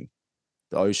downwinding.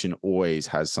 The ocean always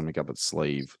has something up its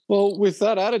sleeve. Well, with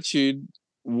that attitude,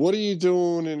 what are you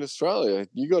doing in Australia?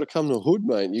 You got to come to Hood,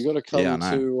 mate. You got to come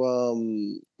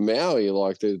to Maui.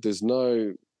 Like, there's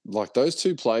no, like, those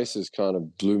 2 places kind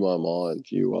of blew my mind.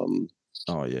 You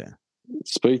oh yeah,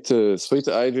 speak to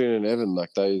Adrian and Evan.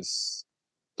 Like, they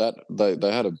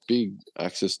had a big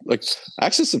Axis. Like,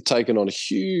 Axis have taken on a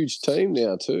huge team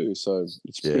now too, so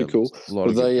it's pretty cool. A lot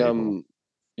of good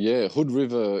people. Hood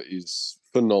River is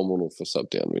phenomenal for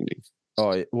sub downwinding.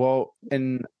 Oh well,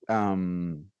 and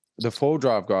the four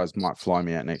drive guys might fly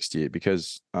me out next year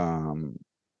because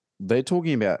they're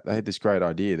talking about, they had this great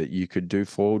idea that you could do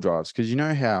four drives because you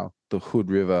know how the Hood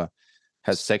River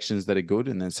has sections that are good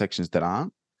and then sections that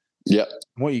aren't. Yeah.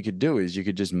 What you could do is you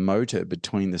could just motor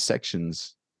between the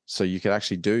sections, so you could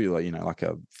actually do like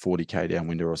a 40k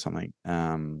downwinder or something.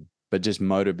 But just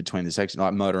motor between the sections,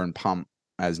 like motor and pump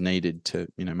as needed to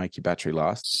make your battery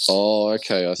last. Oh,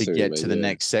 okay. I see to what you get mean, to the yeah.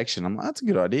 next section. I'm like, that's a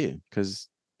good idea because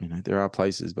there are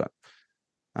places, but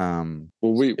well,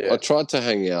 I tried to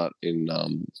hang out in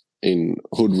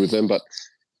Hood with them, but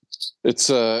it's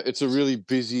a really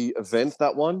busy event,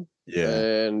 that one. Yeah.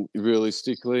 And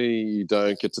realistically, you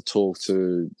don't get to talk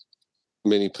to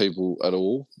many people at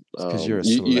all. Because you're a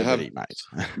celebrity, mate.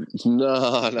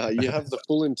 No, you have the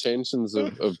full intentions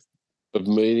of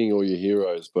meeting all your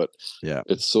heroes, but yeah,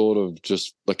 it's sort of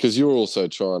just like, because you're also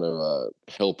trying to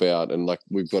help out, and like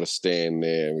we've got a stand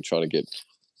there, and we're trying to get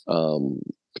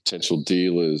potential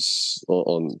dealers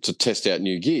on to test out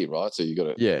new gear, right? So you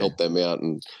got to help them out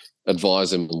and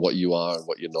advise them on what you are and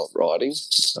what you're not riding.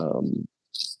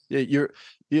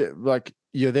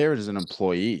 You're there as an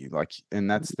employee,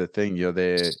 and that's the thing. You're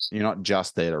there. You're not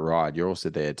just there to ride. You're also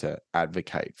there to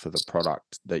advocate for the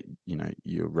product that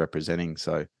you're representing.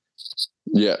 So,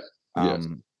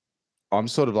 I'm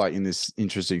sort of like in this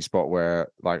interesting spot where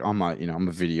I'm a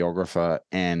videographer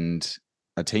and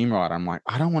a team rider. I'm like,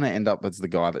 I don't want to end up as the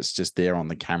guy that's just there on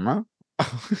the camera.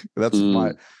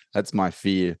 That's my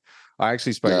fear. I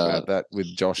actually spoke about that with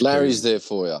Josh. Larry's there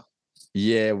for you.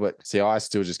 Yeah, but see, I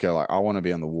still just go I want to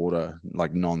be on the water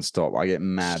nonstop. I get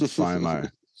mad FOMO.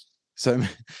 So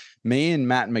me and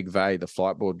Matt McVeigh, the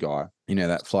flightboard guy,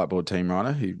 that flightboard team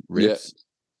rider who rips.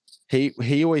 Yeah.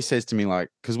 He always says to me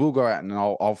because we'll go out and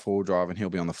I'll full drive and he'll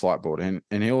be on the flightboard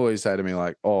and he'll always say to me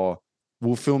oh,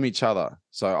 we'll film each other.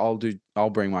 So I'll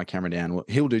bring my camera down.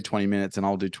 He'll do 20 minutes and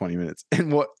I'll do 20 minutes.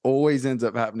 And what always ends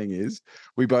up happening is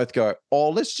we both go,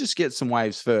 oh, let's just get some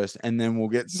waves first and then we'll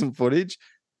get some footage.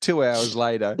 2 hours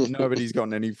later, nobody's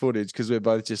gotten any footage because we're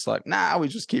both just we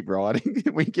just keep riding.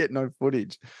 We get no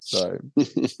footage. So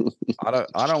I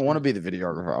don't want to be the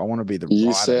videographer. I want to be the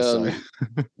rider.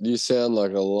 You sound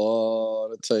like a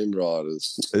lot of team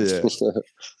riders. Yeah.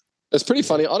 It's pretty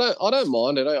funny. I don't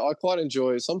mind it. I quite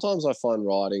enjoy it. Sometimes I find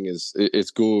riding it's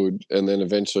good, and then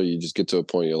eventually you just get to a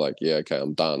point you're like, yeah, okay,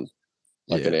 I'm done.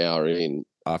 An hour in.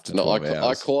 After 12 hours.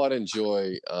 I quite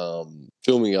enjoy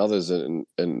filming others and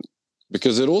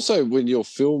because it also, when you're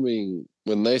filming,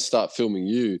 when they start filming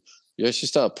you actually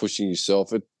start pushing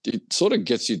yourself. It sort of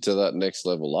gets you to that next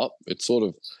level up. It sort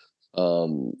of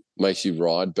makes you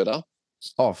ride better.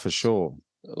 Oh, for sure.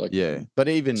 But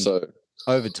even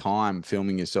over time,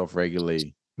 filming yourself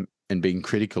regularly and being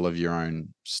critical of your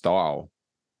own style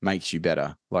makes you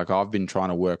better. I've been trying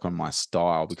to work on my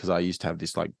style because I used to have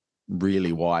this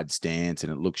really wide stance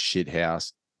and it looks shit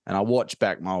house. And I watch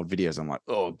back my old videos. I'm like,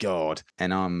 oh God.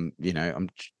 And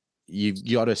you've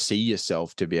got to see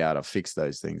yourself to be able to fix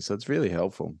those things. So it's really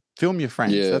helpful. Film your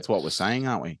friends. Yeah. That's what we're saying,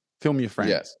 aren't we? Film your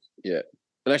friends. Yeah.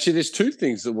 And actually, there's two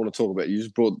things that I want to talk about. You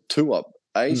just brought two up.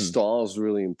 Style is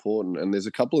really important. And there's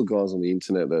a couple of guys on the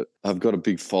internet that have got a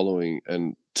big following.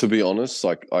 And to be honest,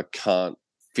 I can't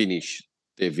finish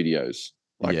their videos.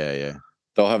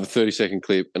 They'll have a 30-second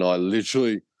clip and I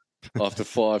literally, after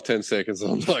 5-10 seconds,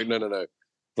 I'm like, no.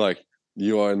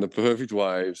 You are in the perfect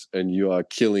waves and you are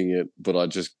killing it, but I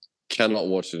just cannot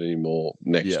watch it anymore.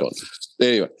 Next one.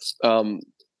 Anyway,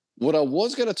 what I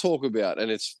was going to talk about, and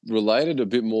it's related a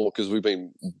bit more because we've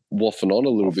been waffling on a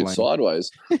little bit sideways.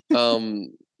 I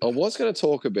was going to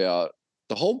talk about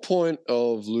the whole point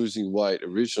of losing weight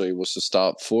originally was to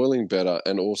start foiling better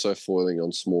and also foiling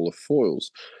on smaller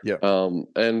foils. Yeah.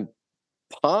 And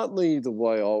partly the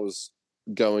way I was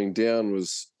going down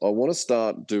was I want to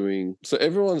start doing, so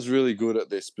everyone's really good at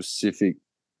their specific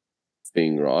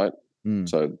thing, right?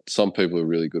 So some people are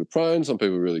really good at prone, some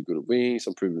people are really good at winging,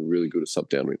 some people are really good at sub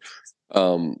downwind.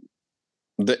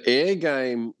 The air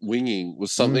game winging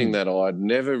was something that I'd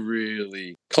never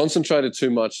really concentrated too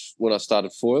much when I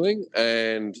started foiling,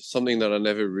 and something that I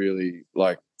never really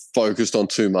focused on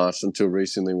too much until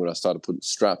recently when I started putting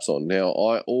straps on. Now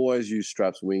I always use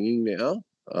straps winging now.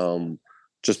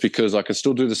 Just because I can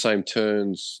still do the same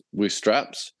turns with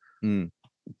straps,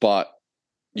 but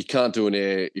you can't do an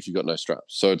air if you've got no straps.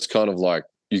 So it's kind of like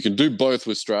you can do both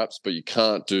with straps, but you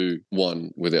can't do one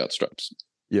without straps.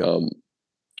 Yeah.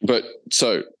 But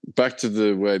so back to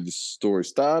the way the story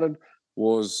started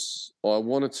was I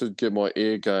wanted to get my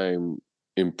air game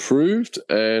improved,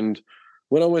 and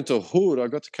when I went to Hood, I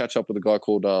got to catch up with a guy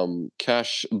called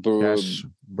Cash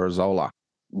Brazola.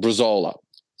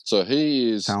 So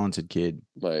he is talented kid,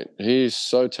 mate. He is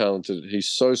so talented. He's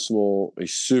so small.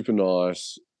 He's super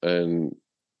nice, and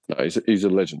no, he's a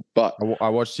legend. But I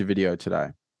watched your video today.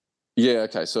 yeah,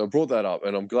 okay. So I brought that up,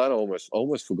 and I'm glad I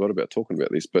almost forgot about talking about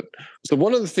this. But so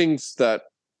one of the things that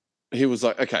he was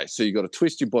like, okay, so you got to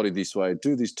twist your body this way,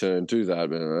 do this turn, do that,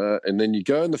 blah, blah, blah, and then you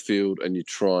go in the field and you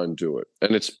try and do it,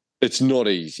 and it's not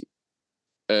easy.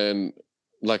 And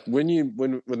like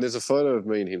when there's a photo of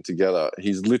me and him together,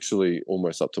 he's literally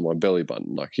almost up to my belly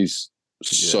button. Like he's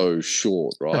so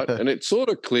short, right? And it sort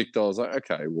of clicked. I was like,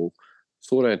 okay, well,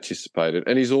 sort of anticipated.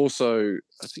 And he's also,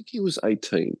 I think he was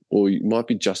 18, or he might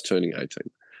be just turning 18.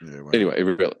 Yeah, wow. Anyway,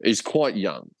 he's quite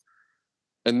young.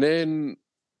 And then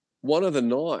one of the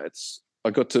nights,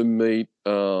 I got to meet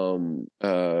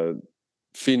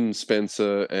Finn,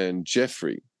 Spencer, and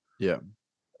Jeffrey. Yeah.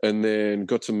 And then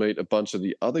got to meet a bunch of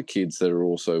the other kids that are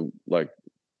also like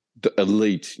the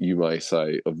elite, you may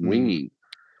say, of winging.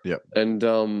 Yeah. And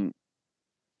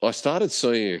I started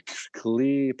seeing a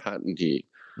clear pattern here.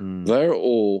 They're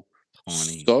all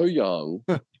tiny, so young,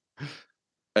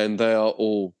 and they are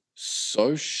all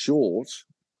so short.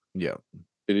 Yeah.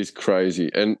 It is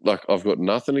crazy. And like, I've got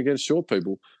nothing against short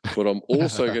people, but I'm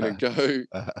also going to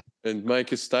go and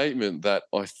make a statement that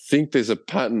I think there's a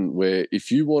pattern where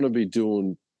if you want to be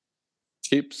doing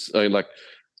tips, like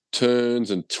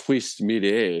turns and twists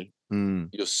midair,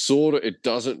 you're sort of, it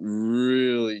doesn't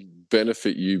really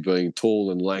benefit you being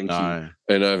tall and lanky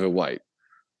and overweight.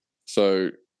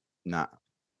 So, nah,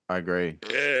 I agree.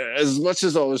 Yeah, as much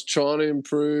as I was trying to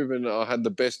improve, and I had the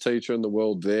best teacher in the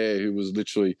world there who was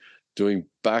literally doing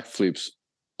backflips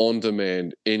on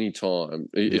demand anytime.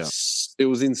 It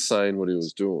was insane what he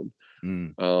was doing.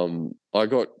 I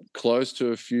got close to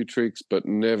a few tricks, but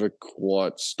never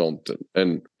quite stomped it.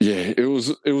 And yeah, it was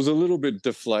a little bit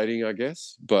deflating, I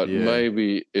guess. But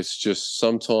maybe it's just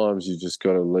sometimes you just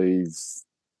got to leave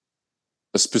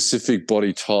a specific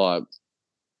body type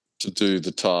to do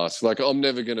the task. Like I'm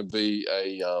never going to be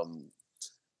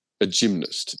a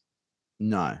gymnast.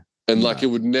 No. And like it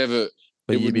would never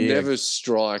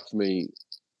strike me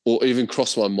or even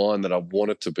cross my mind that I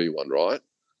wanted to be one, right?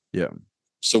 Yeah.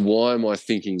 So why am I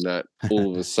thinking that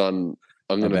all of a sudden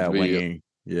I'm going to be winging.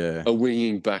 a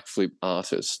winging backflip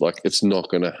artist? Like it's not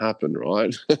going to happen,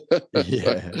 right?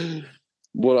 Yeah.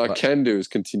 What I can do is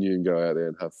continue and go out there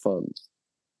and have fun.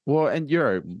 Well, and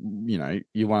you're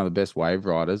one of the best wave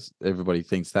riders. Everybody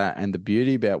thinks that. And the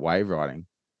beauty about wave riding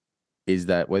is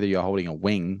that whether you're holding a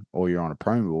wing or you're on a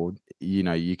prone board,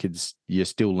 you're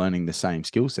still learning the same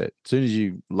skill set. As soon as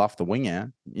you luff the wing out,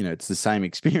 it's the same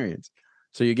experience.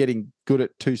 So you're getting good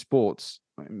at two sports,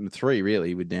 3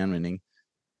 really, with downwinding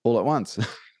all at once.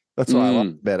 That's why I like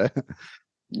it better.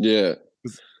 Yeah.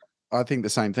 I think the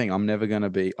same thing. I'm never going to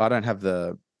be, I don't have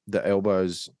the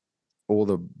elbows or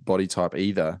the body type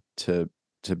either to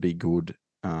be good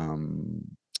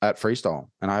at freestyle.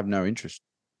 And I have no interest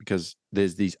because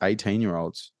there's these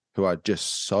 18-year-olds who are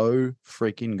just so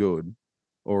freaking good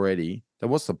already that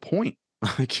what's the point?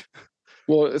 Like,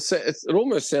 well, it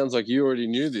almost sounds like you already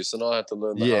knew this, and I had to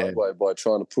learn the hard way by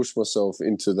trying to push myself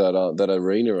into that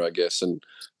arena, I guess, and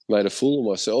made a fool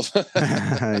of myself.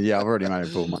 Yeah, I've already made a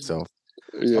fool of myself.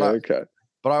 Yeah, okay.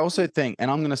 But I also think,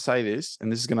 and I'm going to say this,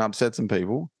 and this is going to upset some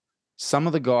people, some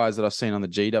of the guys that I've seen on the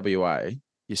GWA,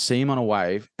 you see them on a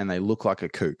wave and they look like a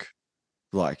kook.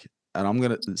 Like, and I'm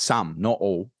going to, some, not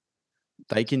all,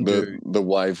 they can do the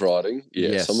wave riding. Yeah,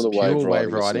 yes, some of the wave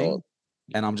riding. Riding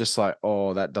and I'm just like,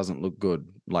 oh, that doesn't look good,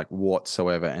 like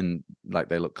whatsoever. And like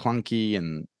they look clunky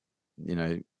and,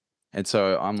 and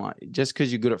so I'm like, just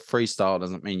because you're good at freestyle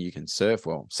doesn't mean you can surf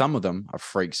well. Some of them are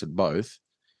freaks at both.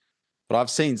 But I've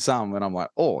seen some and I'm like,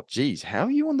 oh, geez, how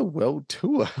are you on the world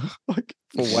tour? Like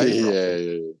for wave riding?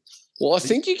 Yeah. Well, I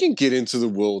think you can get into the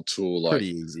world tour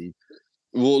pretty easy.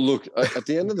 Well, look, at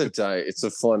the end of the day, it's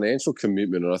a financial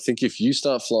commitment. And I think if you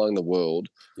start flying the world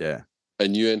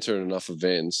and you enter in enough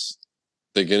events,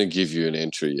 they're going to give you an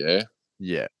entry, yeah?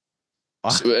 Yeah.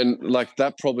 So, and like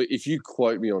that probably, if you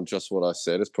quote me on just what I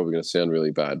said, it's probably going to sound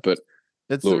really bad. But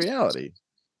that's the reality.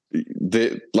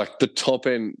 Like the top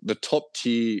end, the top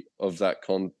tier of that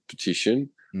competition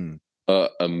are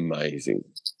amazing.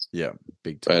 Yeah,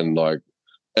 big time.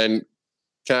 And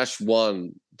Cash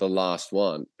won the last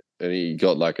one, and he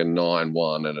got like a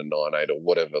 9-1 and a 9-8 or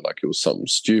whatever. Like it was something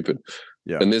stupid.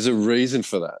 Yeah. And there's a reason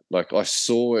for that. Like I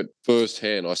saw it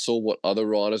firsthand. I saw what other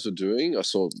riders were doing. I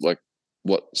saw like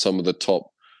what some of the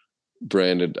top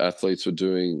branded athletes were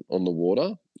doing on the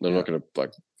water. I'm not going to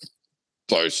like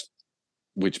boast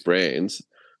which brands,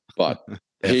 but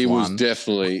He was F1.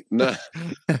 definitely no.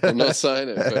 I'm not saying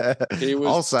it, but he was.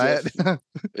 I'll say it.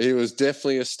 He was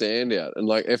definitely a standout, and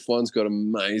like F1's got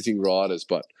amazing riders,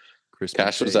 but Chris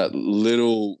Cash was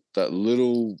McPhee. that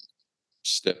little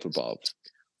step above.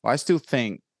 I still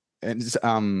think, and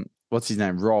what's his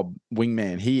name? Rob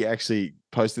Wingman. He actually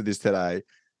posted this today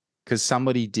because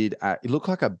somebody did. It looked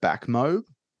like a back mob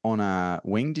on a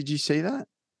wing. Did you see that?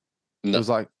 No. It was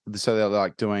like, so they're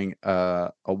like doing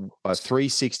a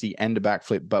 360 and a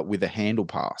backflip, but with a handle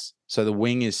pass. So the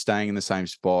wing is staying in the same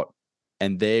spot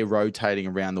and they're rotating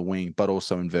around the wing, but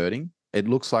also inverting. It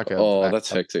looks like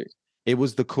that's hectic. It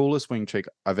was the coolest wing trick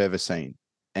I've ever seen.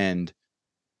 And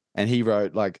he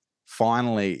wrote like,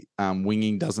 finally,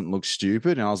 winging doesn't look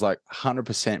stupid. And I was like,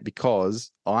 100%,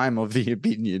 because I'm of the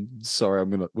opinion, sorry,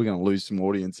 we're going to lose some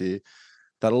audience here,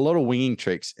 that a lot of winging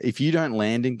tricks, if you don't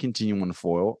land and continue on the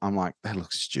foil, I'm like, that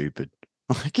looks stupid.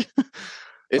 Like,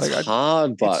 it's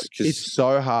hard, but it's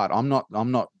so hard. I'm not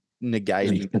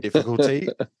negating the difficulty.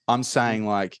 I'm saying,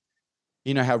 like,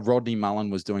 you know how Rodney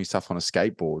Mullen was doing stuff on a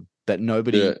skateboard that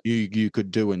nobody knew you could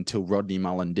do until Rodney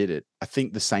Mullen did it. I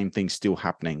think the same thing's still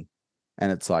happening.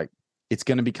 And it's like, it's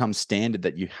going to become standard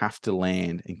that you have to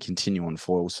land and continue on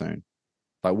foil soon.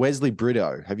 Like Wesley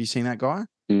Brito. Have you seen that guy?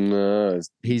 No.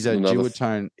 He's a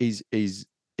duotone. He's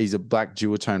a black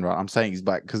duotone, right? I'm saying he's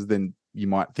black because then you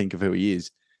might think of who he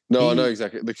is. No, I know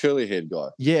exactly. The curly haired guy.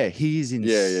 Yeah, he is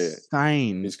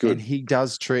insane. Yeah. He's good. And he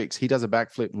does tricks. He does a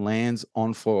backflip, lands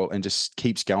on foil, and just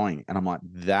keeps going. And I'm like,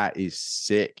 that is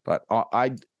sick. But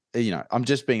I I'm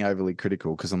just being overly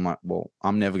critical because I'm like, well,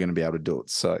 I'm never going to be able to do it.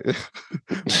 So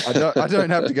I don't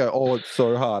have to go, oh, it's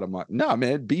so hard. I'm like, no,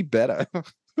 man, be better.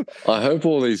 I hope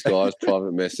all these guys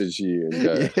private message you and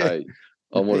go, hey,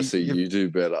 I want to see you do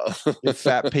better. You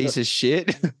fat piece of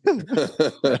shit.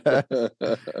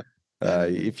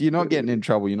 If you're not getting in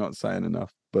trouble, you're not saying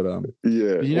enough. But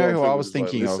you know who I was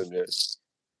thinking of?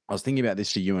 I was thinking about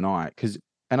this for you and I,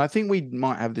 and I think we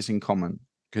might have this in common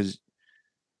because,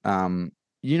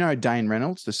 you know, Dane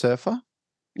Reynolds, the surfer.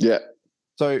 Yeah.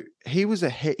 So he was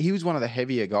one of the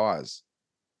heavier guys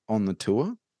on the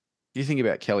tour. You think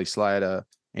about Kelly Slater,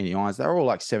 Andy Irons, they're all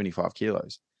like 75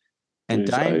 kilos. And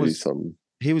Dane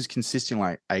he was consistently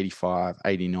like 85,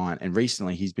 89, and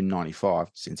recently he's been 95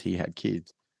 since he had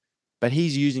kids. But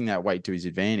he's using that weight to his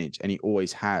advantage, and he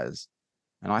always has.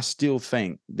 And I still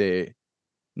think they're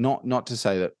not to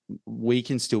say that we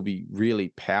can still be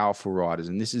really powerful riders,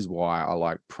 and this is why I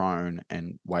like prone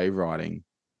and wave riding,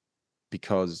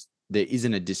 because there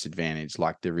isn't a disadvantage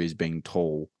like there is being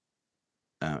tall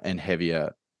and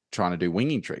heavier trying to do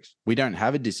winging tricks. We don't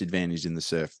have a disadvantage in the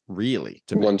surf, really.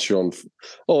 Once you're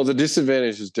on, the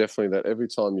disadvantage is definitely that every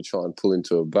time you try and pull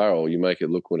into a barrel, you make it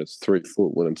look when it's 3 foot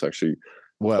when it's actually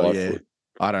 5 foot.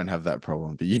 I don't have that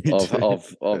problem, but you do.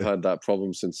 I've had that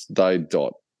problem since day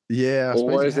dot. Yeah,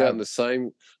 always out in the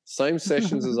same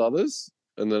sessions as others,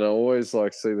 and then I always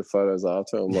like see the photos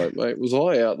after. I'm like, mate, was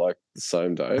I out like the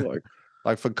same day?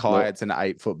 Like for Kai, it's an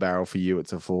 8-foot barrel. For you,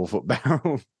 it's a 4-foot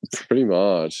barrel. Pretty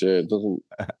much, yeah. It doesn't.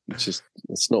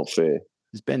 It's not fair.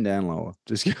 Just bend down lower.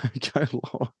 Just go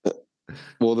lower.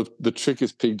 Well, the trick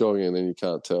is pig dogging, and then you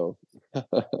can't tell.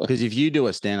 Because if you do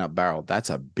a stand-up barrel,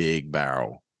 that's a big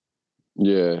barrel.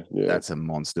 Yeah. That's a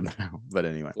monster barrel. But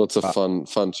anyway, well, it's a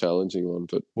fun, challenging one.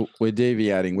 But we're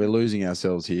deviating. We're losing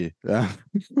ourselves here. But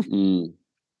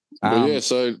yeah,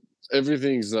 so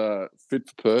everything's fit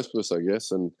for purpose, I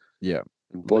guess, and yeah,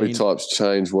 body types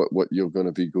change what you're going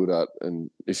to be good at,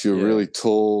 and if you're really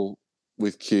tall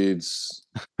with kids,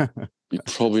 you're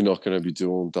probably not going to be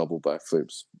doing double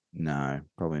backflips. No,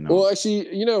 probably not. Well,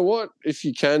 actually, you know what? If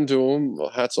you can do them,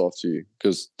 well, hats off to you,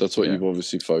 because that's what you've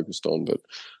obviously focused on. But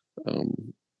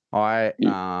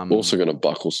you're also going to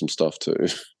buckle some stuff too.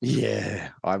 Yeah,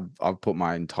 I've put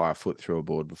my entire foot through a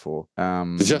board before.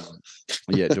 Did you?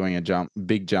 Yeah, doing a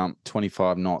big jump,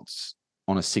 25 knots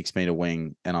on a 6-meter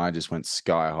wing, and I just went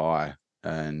sky high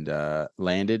and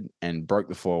landed and broke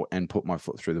the foil and put my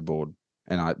foot through the board.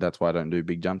 And that's why I don't do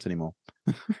big jumps anymore.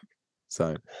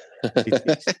 So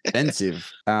it's expensive.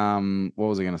 What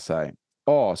was I going to say?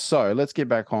 Oh, so let's get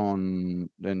back on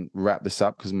and wrap this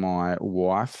up because my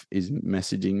wife is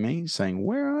messaging me saying,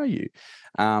 where are you?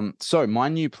 So my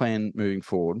new plan moving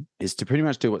forward is to pretty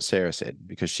much do what Sarah said,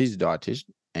 because she's a dietitian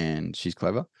and she's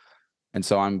clever. And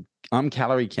so I'm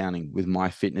calorie counting with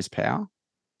MyFitnessPal.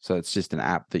 So it's just an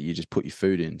app that you just put your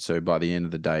food in. So by the end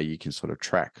of the day, you can sort of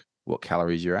track what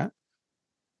calories you're at.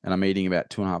 And I'm eating about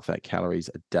 2.5 calories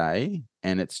a day.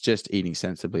 And it's just eating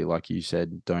sensibly, like you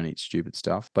said, don't eat stupid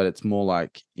stuff. But it's more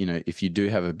like, if you do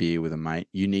have a beer with a mate,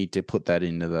 you need to put that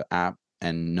into the app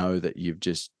and know that you've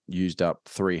just used up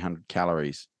 300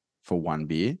 calories for one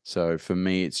beer. So for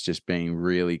me, it's just being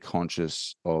really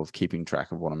conscious of keeping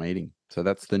track of what I'm eating. So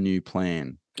that's the new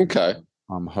plan. Okay.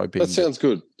 I'm hoping that sounds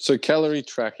good. So calorie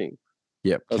tracking.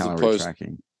 Yep, as calorie opposed,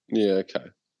 tracking. Yeah, okay.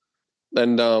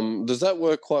 And does that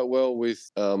work quite well with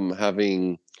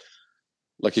having,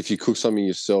 like, if you cook something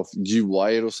yourself, do you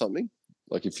weigh it or something?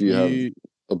 Like if you have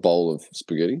a bowl of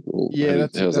spaghetti? Or Yeah, how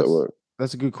does that work?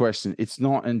 That's a good question. It's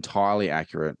not entirely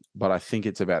accurate, but I think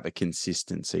it's about the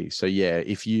consistency. So yeah,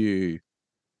 if you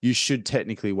should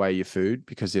technically weigh your food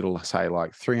because it'll say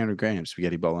like 300 grams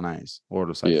spaghetti bolognese, or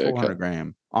it'll say 400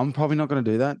 gram. I'm probably not going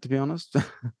to do that, to be honest.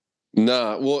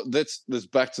 Nah, well, that's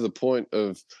back to the point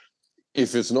of,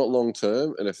 if it's not long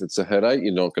term and if it's a headache,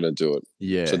 you're not going to do it.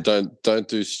 Yeah. So don't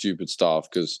do stupid stuff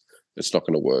because it's not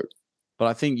going to work. But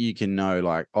I think you can know,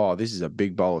 like, oh, this is a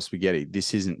big bowl of spaghetti.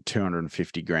 This isn't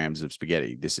 250 grams of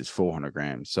spaghetti. This is 400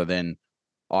 grams. So then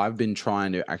I've been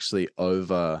trying to actually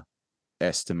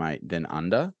overestimate than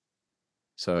under.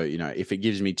 So, if it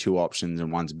gives me two options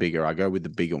and one's bigger, I go with the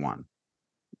bigger one.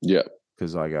 Yeah.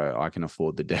 Because I can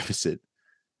afford the deficit.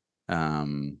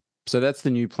 So that's the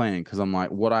new plan, because I'm like,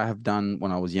 what I have done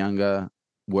when I was younger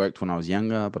worked when I was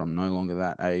younger, but I'm no longer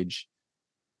that age.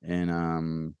 And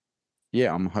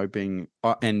I'm hoping,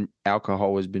 and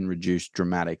alcohol has been reduced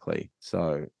dramatically.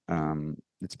 So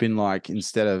it's been like,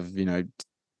 instead of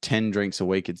 10 drinks a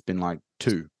week, it's been like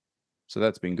 2. So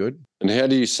that's been good. And how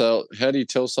do you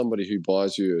tell somebody who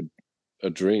buys you a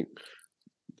drink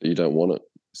that you don't want it?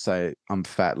 Say, I'm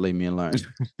fat, leave me alone.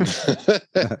 Next time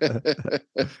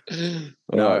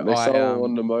I'm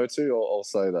on the motu, I'll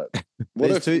say that.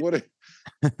 What if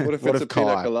it's a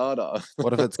pina colada?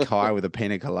 What if it's Kai with a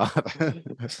pina colada?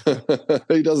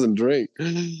 He doesn't drink.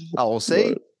 Oh, we'll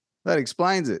see. That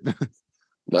explains it.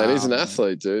 Man, he's an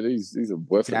athlete, dude. He's a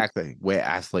weapon. Exactly. We're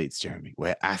athletes, Jeremy.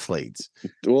 We're athletes.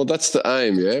 Well, that's the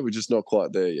aim, yeah? We're just not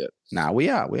quite there yet. No, we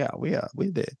are. We're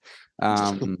there.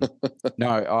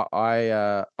 No,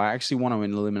 I actually want to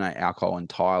eliminate alcohol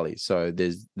entirely. So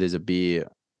there's a beer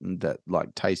that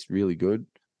like tastes really good,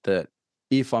 that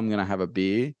if I'm gonna have a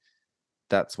beer,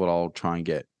 that's what I'll try and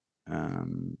get. I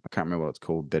can't remember what it's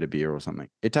called, Better Beer or something.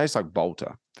 It tastes like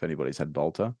Bolter, if anybody's had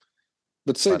Bolter.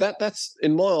 But see, that's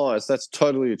in my eyes, that's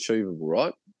totally achievable,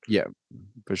 right? Yeah,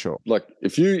 for sure. Like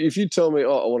if you tell me,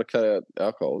 oh, I want to cut out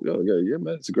alcohol, I'll go, yeah,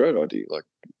 man, it's a great idea. Like,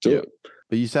 do it.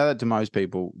 But you say that to most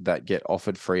people that get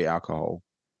offered free alcohol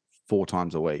 4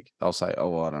 times a week. They'll say, oh,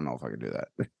 well, I don't know if I can do that.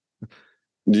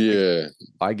 Yeah.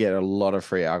 I get a lot of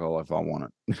free alcohol if I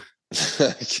want it.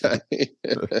 Okay.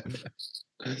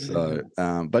 So,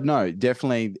 but no,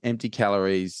 definitely empty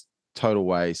calories, total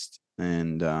waste.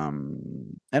 And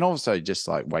also just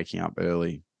like waking up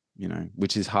early,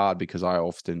 which is hard because I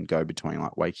often go between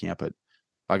like waking up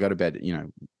I go to bed,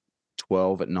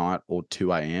 12 at night or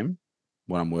 2 a.m.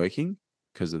 when I'm working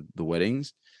because of the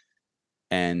weddings.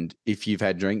 And if you've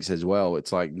had drinks as well,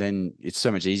 it's like, then it's so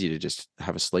much easier to just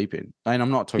have a sleep in. And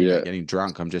I'm not talking about getting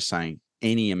drunk. I'm just saying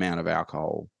any amount of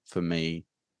alcohol for me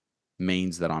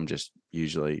means that I'm just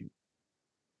usually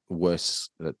worse,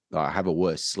 that I have a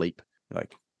worse sleep.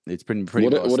 Like, it's been pretty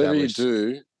well whatever you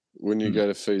do when you go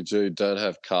to Fiji, don't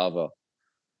have kava.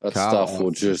 That stuff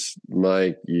will just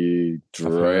make you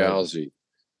drowsy.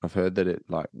 I've heard that it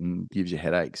like gives you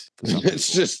headaches.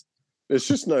 It's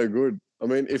just no good. I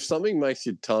mean, if something makes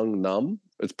your tongue numb,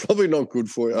 it's probably not good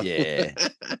for you.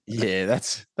 Yeah,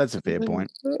 that's a fair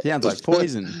point. Sounds like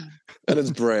poison. And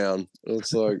it's brown.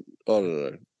 It's like, I don't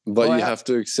know. But you have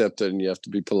to accept it, and you have to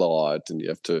be polite, and you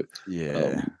have to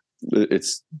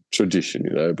it's tradition,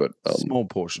 but small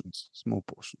portions.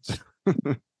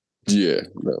 Yeah,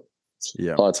 no.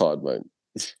 Yeah. High tide, mate.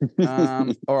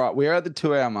 All right, we're at the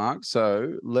 2-hour mark,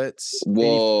 so let's.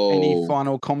 Whoa. Any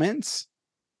final comments?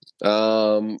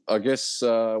 I guess.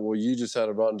 Well, you just had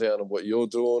a rundown of what you're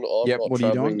doing. What are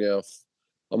you doing now?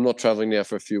 I'm not traveling now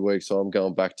for a few weeks, so I'm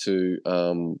going back to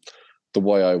the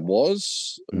way I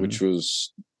was, which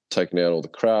was taking out all the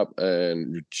crap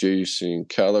and reducing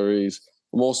calories.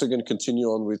 I'm also going to continue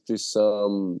on with this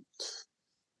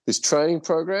this training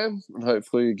program and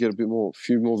hopefully get a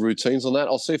few more routines on that.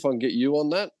 I'll see if I can get you on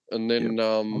that, and then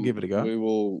I'll give it a go. We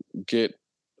will get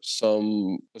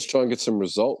let's try and get some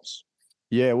results.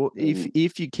 Yeah, well,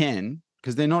 if you can,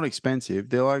 because they're not expensive,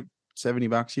 they're like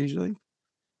 $70 usually.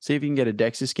 See if you can get a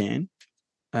DEXA scan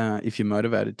if you're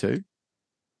motivated to.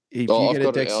 I've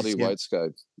got an Audi weight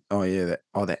scope. Oh yeah, the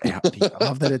Audi. I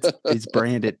love that it's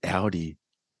branded Audi.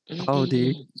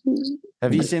 Audi.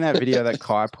 Have you seen that video that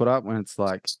Kai put up when it's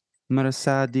like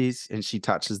Mercedes and she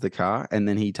touches the car and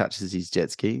then he touches his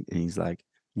jet ski and he's like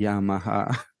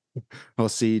Yamaha or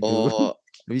see? Oh,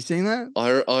 have you seen that?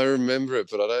 I remember it,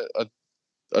 but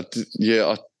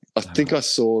I think I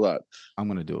saw that. I'm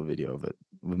going to do a video of it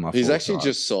with my. He's actually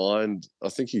just signed. I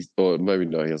think or maybe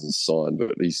no, he hasn't signed,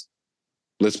 but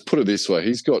let's put it this way: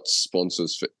 he's got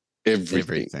sponsors for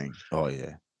everything. Oh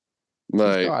yeah,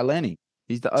 mate. Guy Lenny,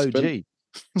 he's the OG.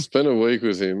 Spent a week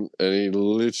with him, and he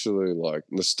literally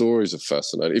the stories are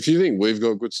fascinating. If you think we've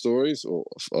got good stories, or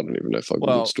I don't even know if I've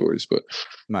got good stories, but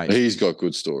mate, he's got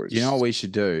good stories. You know what we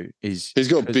should do is he's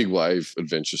got big wave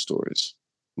adventure stories.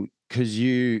 Because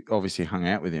you obviously hung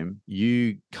out with him,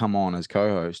 you come on as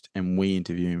co-host, and we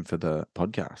interview him for the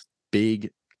podcast.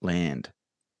 Big land,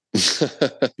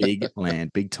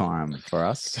 big time for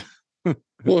us.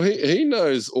 Well, he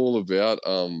knows all about.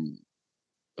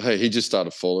 Hey, he just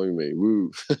started following me. Woo!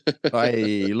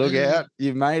 Hey, look out!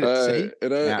 You've made it. See,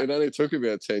 it only took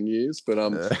about 10 years, but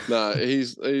no,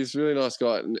 he's a really nice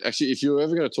guy. And actually, if you're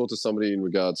ever going to talk to somebody in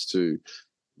regards to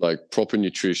like proper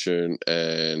nutrition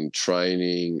and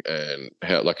training and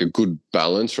how like a good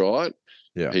balance, right?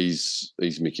 Yeah, he's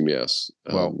Mickey Mouse.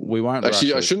 Well, we won't.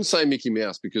 Actually, I shouldn't say Mickey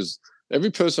Mouse because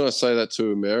every person I say that to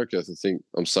in America, they think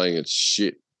I'm saying it's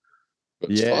shit.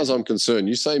 But as far as I'm concerned,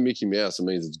 you say Mickey Mouse, it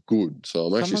means it's good. So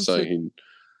I'm actually saying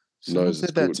he knows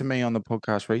it's good. Someone said that to me on the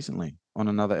podcast recently on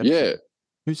another episode. Yeah.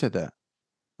 Who said that?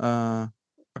 I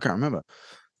can't remember.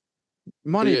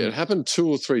 It happened 2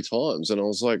 or 3 times, and I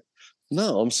was like,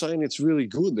 no, I'm saying it's really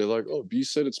good. They're like, oh, but you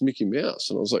said it's Mickey Mouse.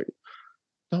 And I was like,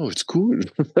 no, it's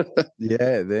good.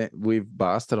 Yeah, we've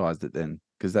bastardized it then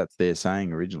because that's their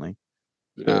saying originally.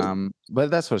 Yeah. But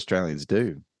that's what Australians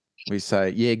do. We say,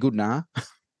 yeah, good, nah.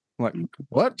 Like,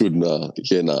 what? Good, nah.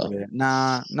 Yeah, nah.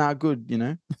 Yeah, nah, good, you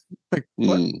know? Like,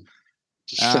 what?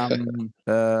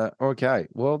 Okay.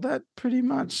 Well, that pretty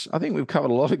much, I think we've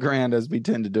covered a lot of ground as we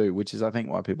tend to do, which is, I think,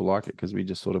 why people like it, because we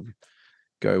just sort of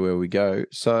go where we go.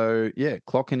 So, yeah,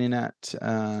 clocking in at,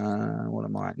 what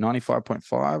am I,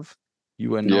 95.5?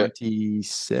 You were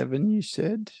 97, you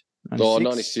said?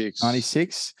 96.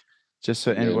 96. Just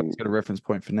so everybody's got a reference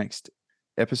point for next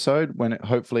episode when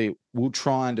hopefully we'll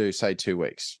try and do, say, 2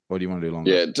 weeks. Or do you want to do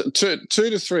longer? Yeah, 2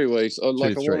 to 3 weeks. I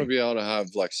want to be able to have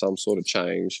like some sort of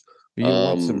change. You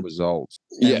want some results.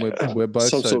 And we're both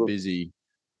so busy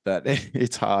that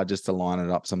it's hard just to line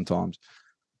it up sometimes.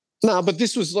 No, but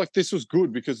this was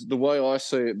good because the way I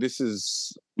see it, this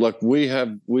is like we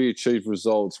achieve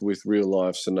results with real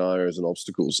life scenarios and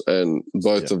obstacles, and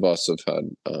both of us have had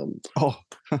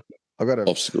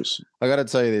obstacles. I got to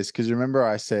tell you this because remember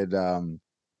I said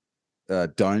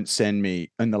don't send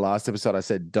me in the last episode. I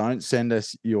said don't send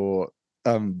us your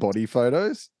body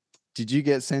photos. Did you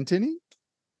get sent any?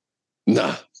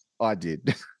 Nah, I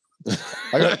did.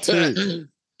 I got 2.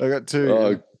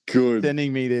 Oh, good.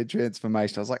 Sending me their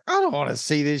transformation. I was like, I don't want to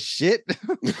see this shit.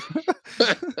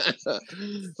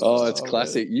 Oh, it's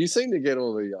classic. Man. You seem to get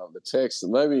all the texts.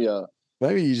 Maybe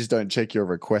you just don't check your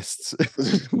requests.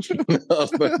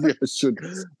 Maybe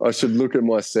I should look at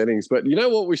my settings. But you know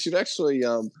what? We should actually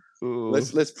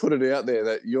let's put it out there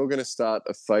that you're going to start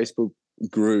a Facebook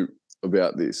group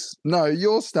about this. No,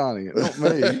 you're starting it, not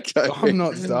me. Okay. I'm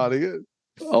not starting it.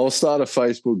 I'll start a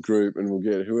Facebook group and we'll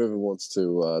get whoever wants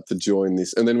to join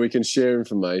this, and then we can share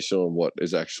information on what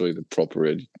is actually the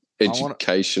proper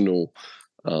educational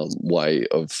way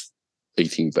of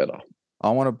eating better.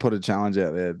 I want to put a challenge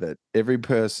out there that every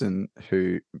person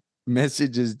who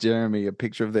messages Jeremy a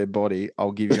picture of their body,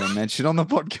 I'll give you a mention on the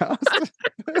podcast.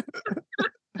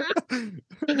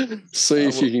 See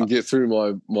if you can get through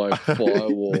my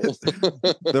firewall.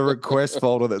 The request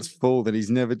folder that's full that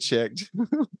he's never checked.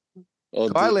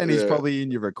 Lenny's probably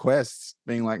in your requests,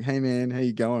 being like, "Hey man, how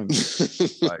you going?"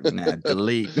 Like, nah,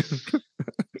 delete.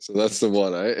 So that's the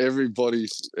one. Eh? Everybody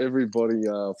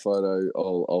photo.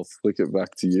 I'll flick it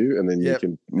back to you, and then you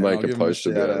can make a post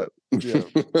about it. Yeah.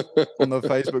 On the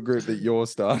Facebook group that you're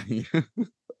starting.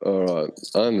 All right,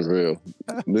 unreal.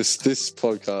 This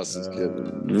podcast is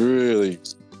getting really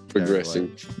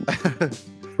progressing.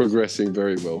 Progressing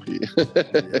very well here.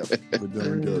 We're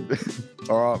doing good.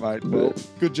 All right, mate. Well,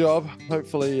 good job.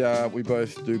 Hopefully we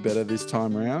both do better this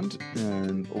time around,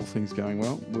 and all things going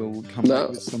well, we'll come out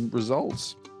with some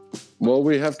results. Well,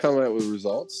 we have come out with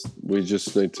results. We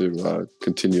just need to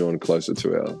continue on closer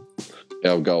to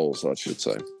our goals, I should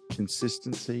say.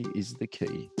 Consistency is the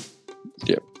key.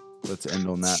 Yep. Let's end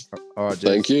on that. All right, Jess.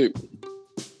 Thank you.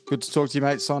 Good to talk to you,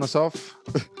 mate. Sign us off.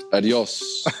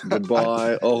 Adios.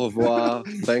 Goodbye. Au revoir.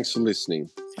 Thanks for listening.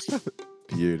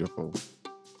 Beautiful.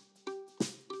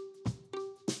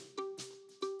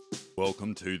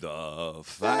 Welcome to the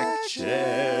Fact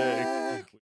Check.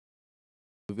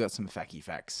 We've got some facky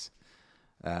facts.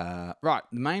 Right.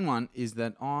 The main one is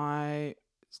that I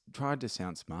tried to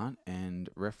sound smart and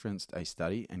referenced a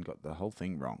study and got the whole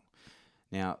thing wrong.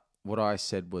 Now, what I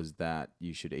said was that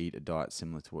you should eat a diet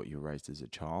similar to what you were raised as a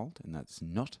child, and that's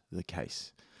not the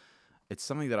case. It's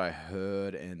something that I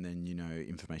heard, and then,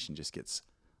 information just gets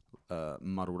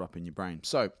muddled up in your brain.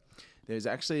 So there's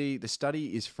actually, the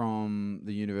study is from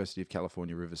the University of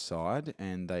California, Riverside,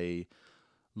 and they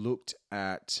looked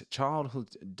at childhood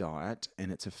diet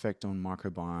and its effect on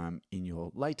microbiome in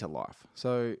your later life.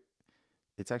 So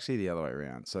it's actually the other way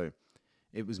around. So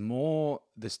it was more,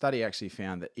 the study actually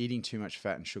found that eating too much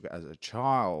fat and sugar as a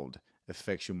child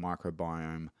affects your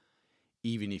microbiome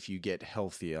even if you get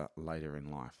healthier later in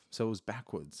life. So it was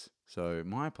backwards. So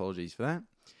my apologies for that.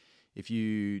 If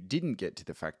you didn't get to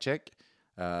the fact check,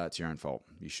 it's your own fault.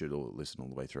 You should all listen all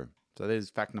the way through. So there's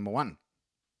fact number 1.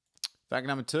 Fact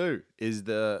number 2 is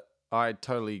I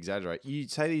totally exaggerate. You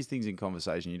say these things in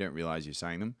conversation, you don't realize you're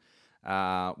saying them.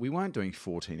 We weren't doing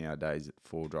 14-hour days at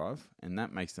 4Drive, and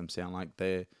that makes them sound like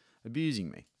they're abusing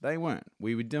me. They weren't.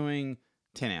 We were doing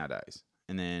 10-hour days,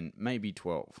 and then maybe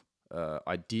 12.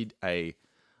 I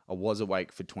was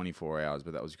awake for 24 hours,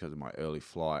 but that was because of my early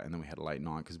flight, and then we had a late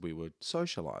night because we were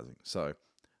socializing. So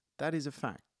that is a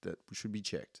fact that should be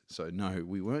checked. So no,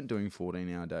 we weren't doing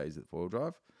 14-hour days at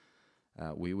 4Drive.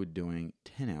 We were doing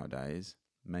 10-hour days,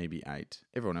 maybe 8.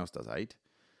 Everyone else does 8.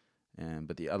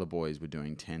 But the other boys were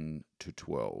doing 10 to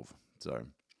 12. So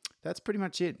that's pretty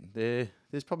much it.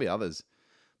 There's probably others,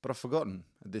 but I've forgotten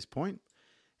at this point.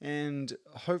 And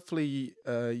hopefully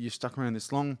you stuck around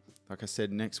this long. Like I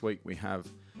said, next week we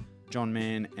have John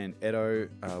Mann and Edo.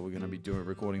 We're going to be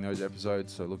recording those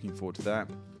episodes, so looking forward to that.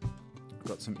 We've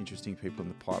got some interesting people in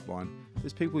the pipeline.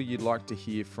 There's people you'd like to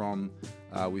hear from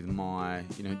with my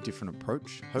different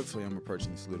approach. Hopefully I'm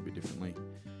approaching this a little bit differently.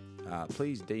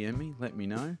 Please DM me, let me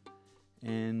know.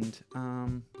 And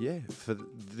for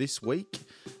this week,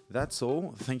 that's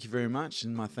all. Thank you very much.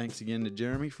 And my thanks again to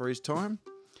Jeremy for his time.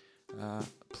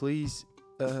 Please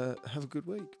have a good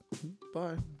week.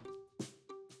 Bye.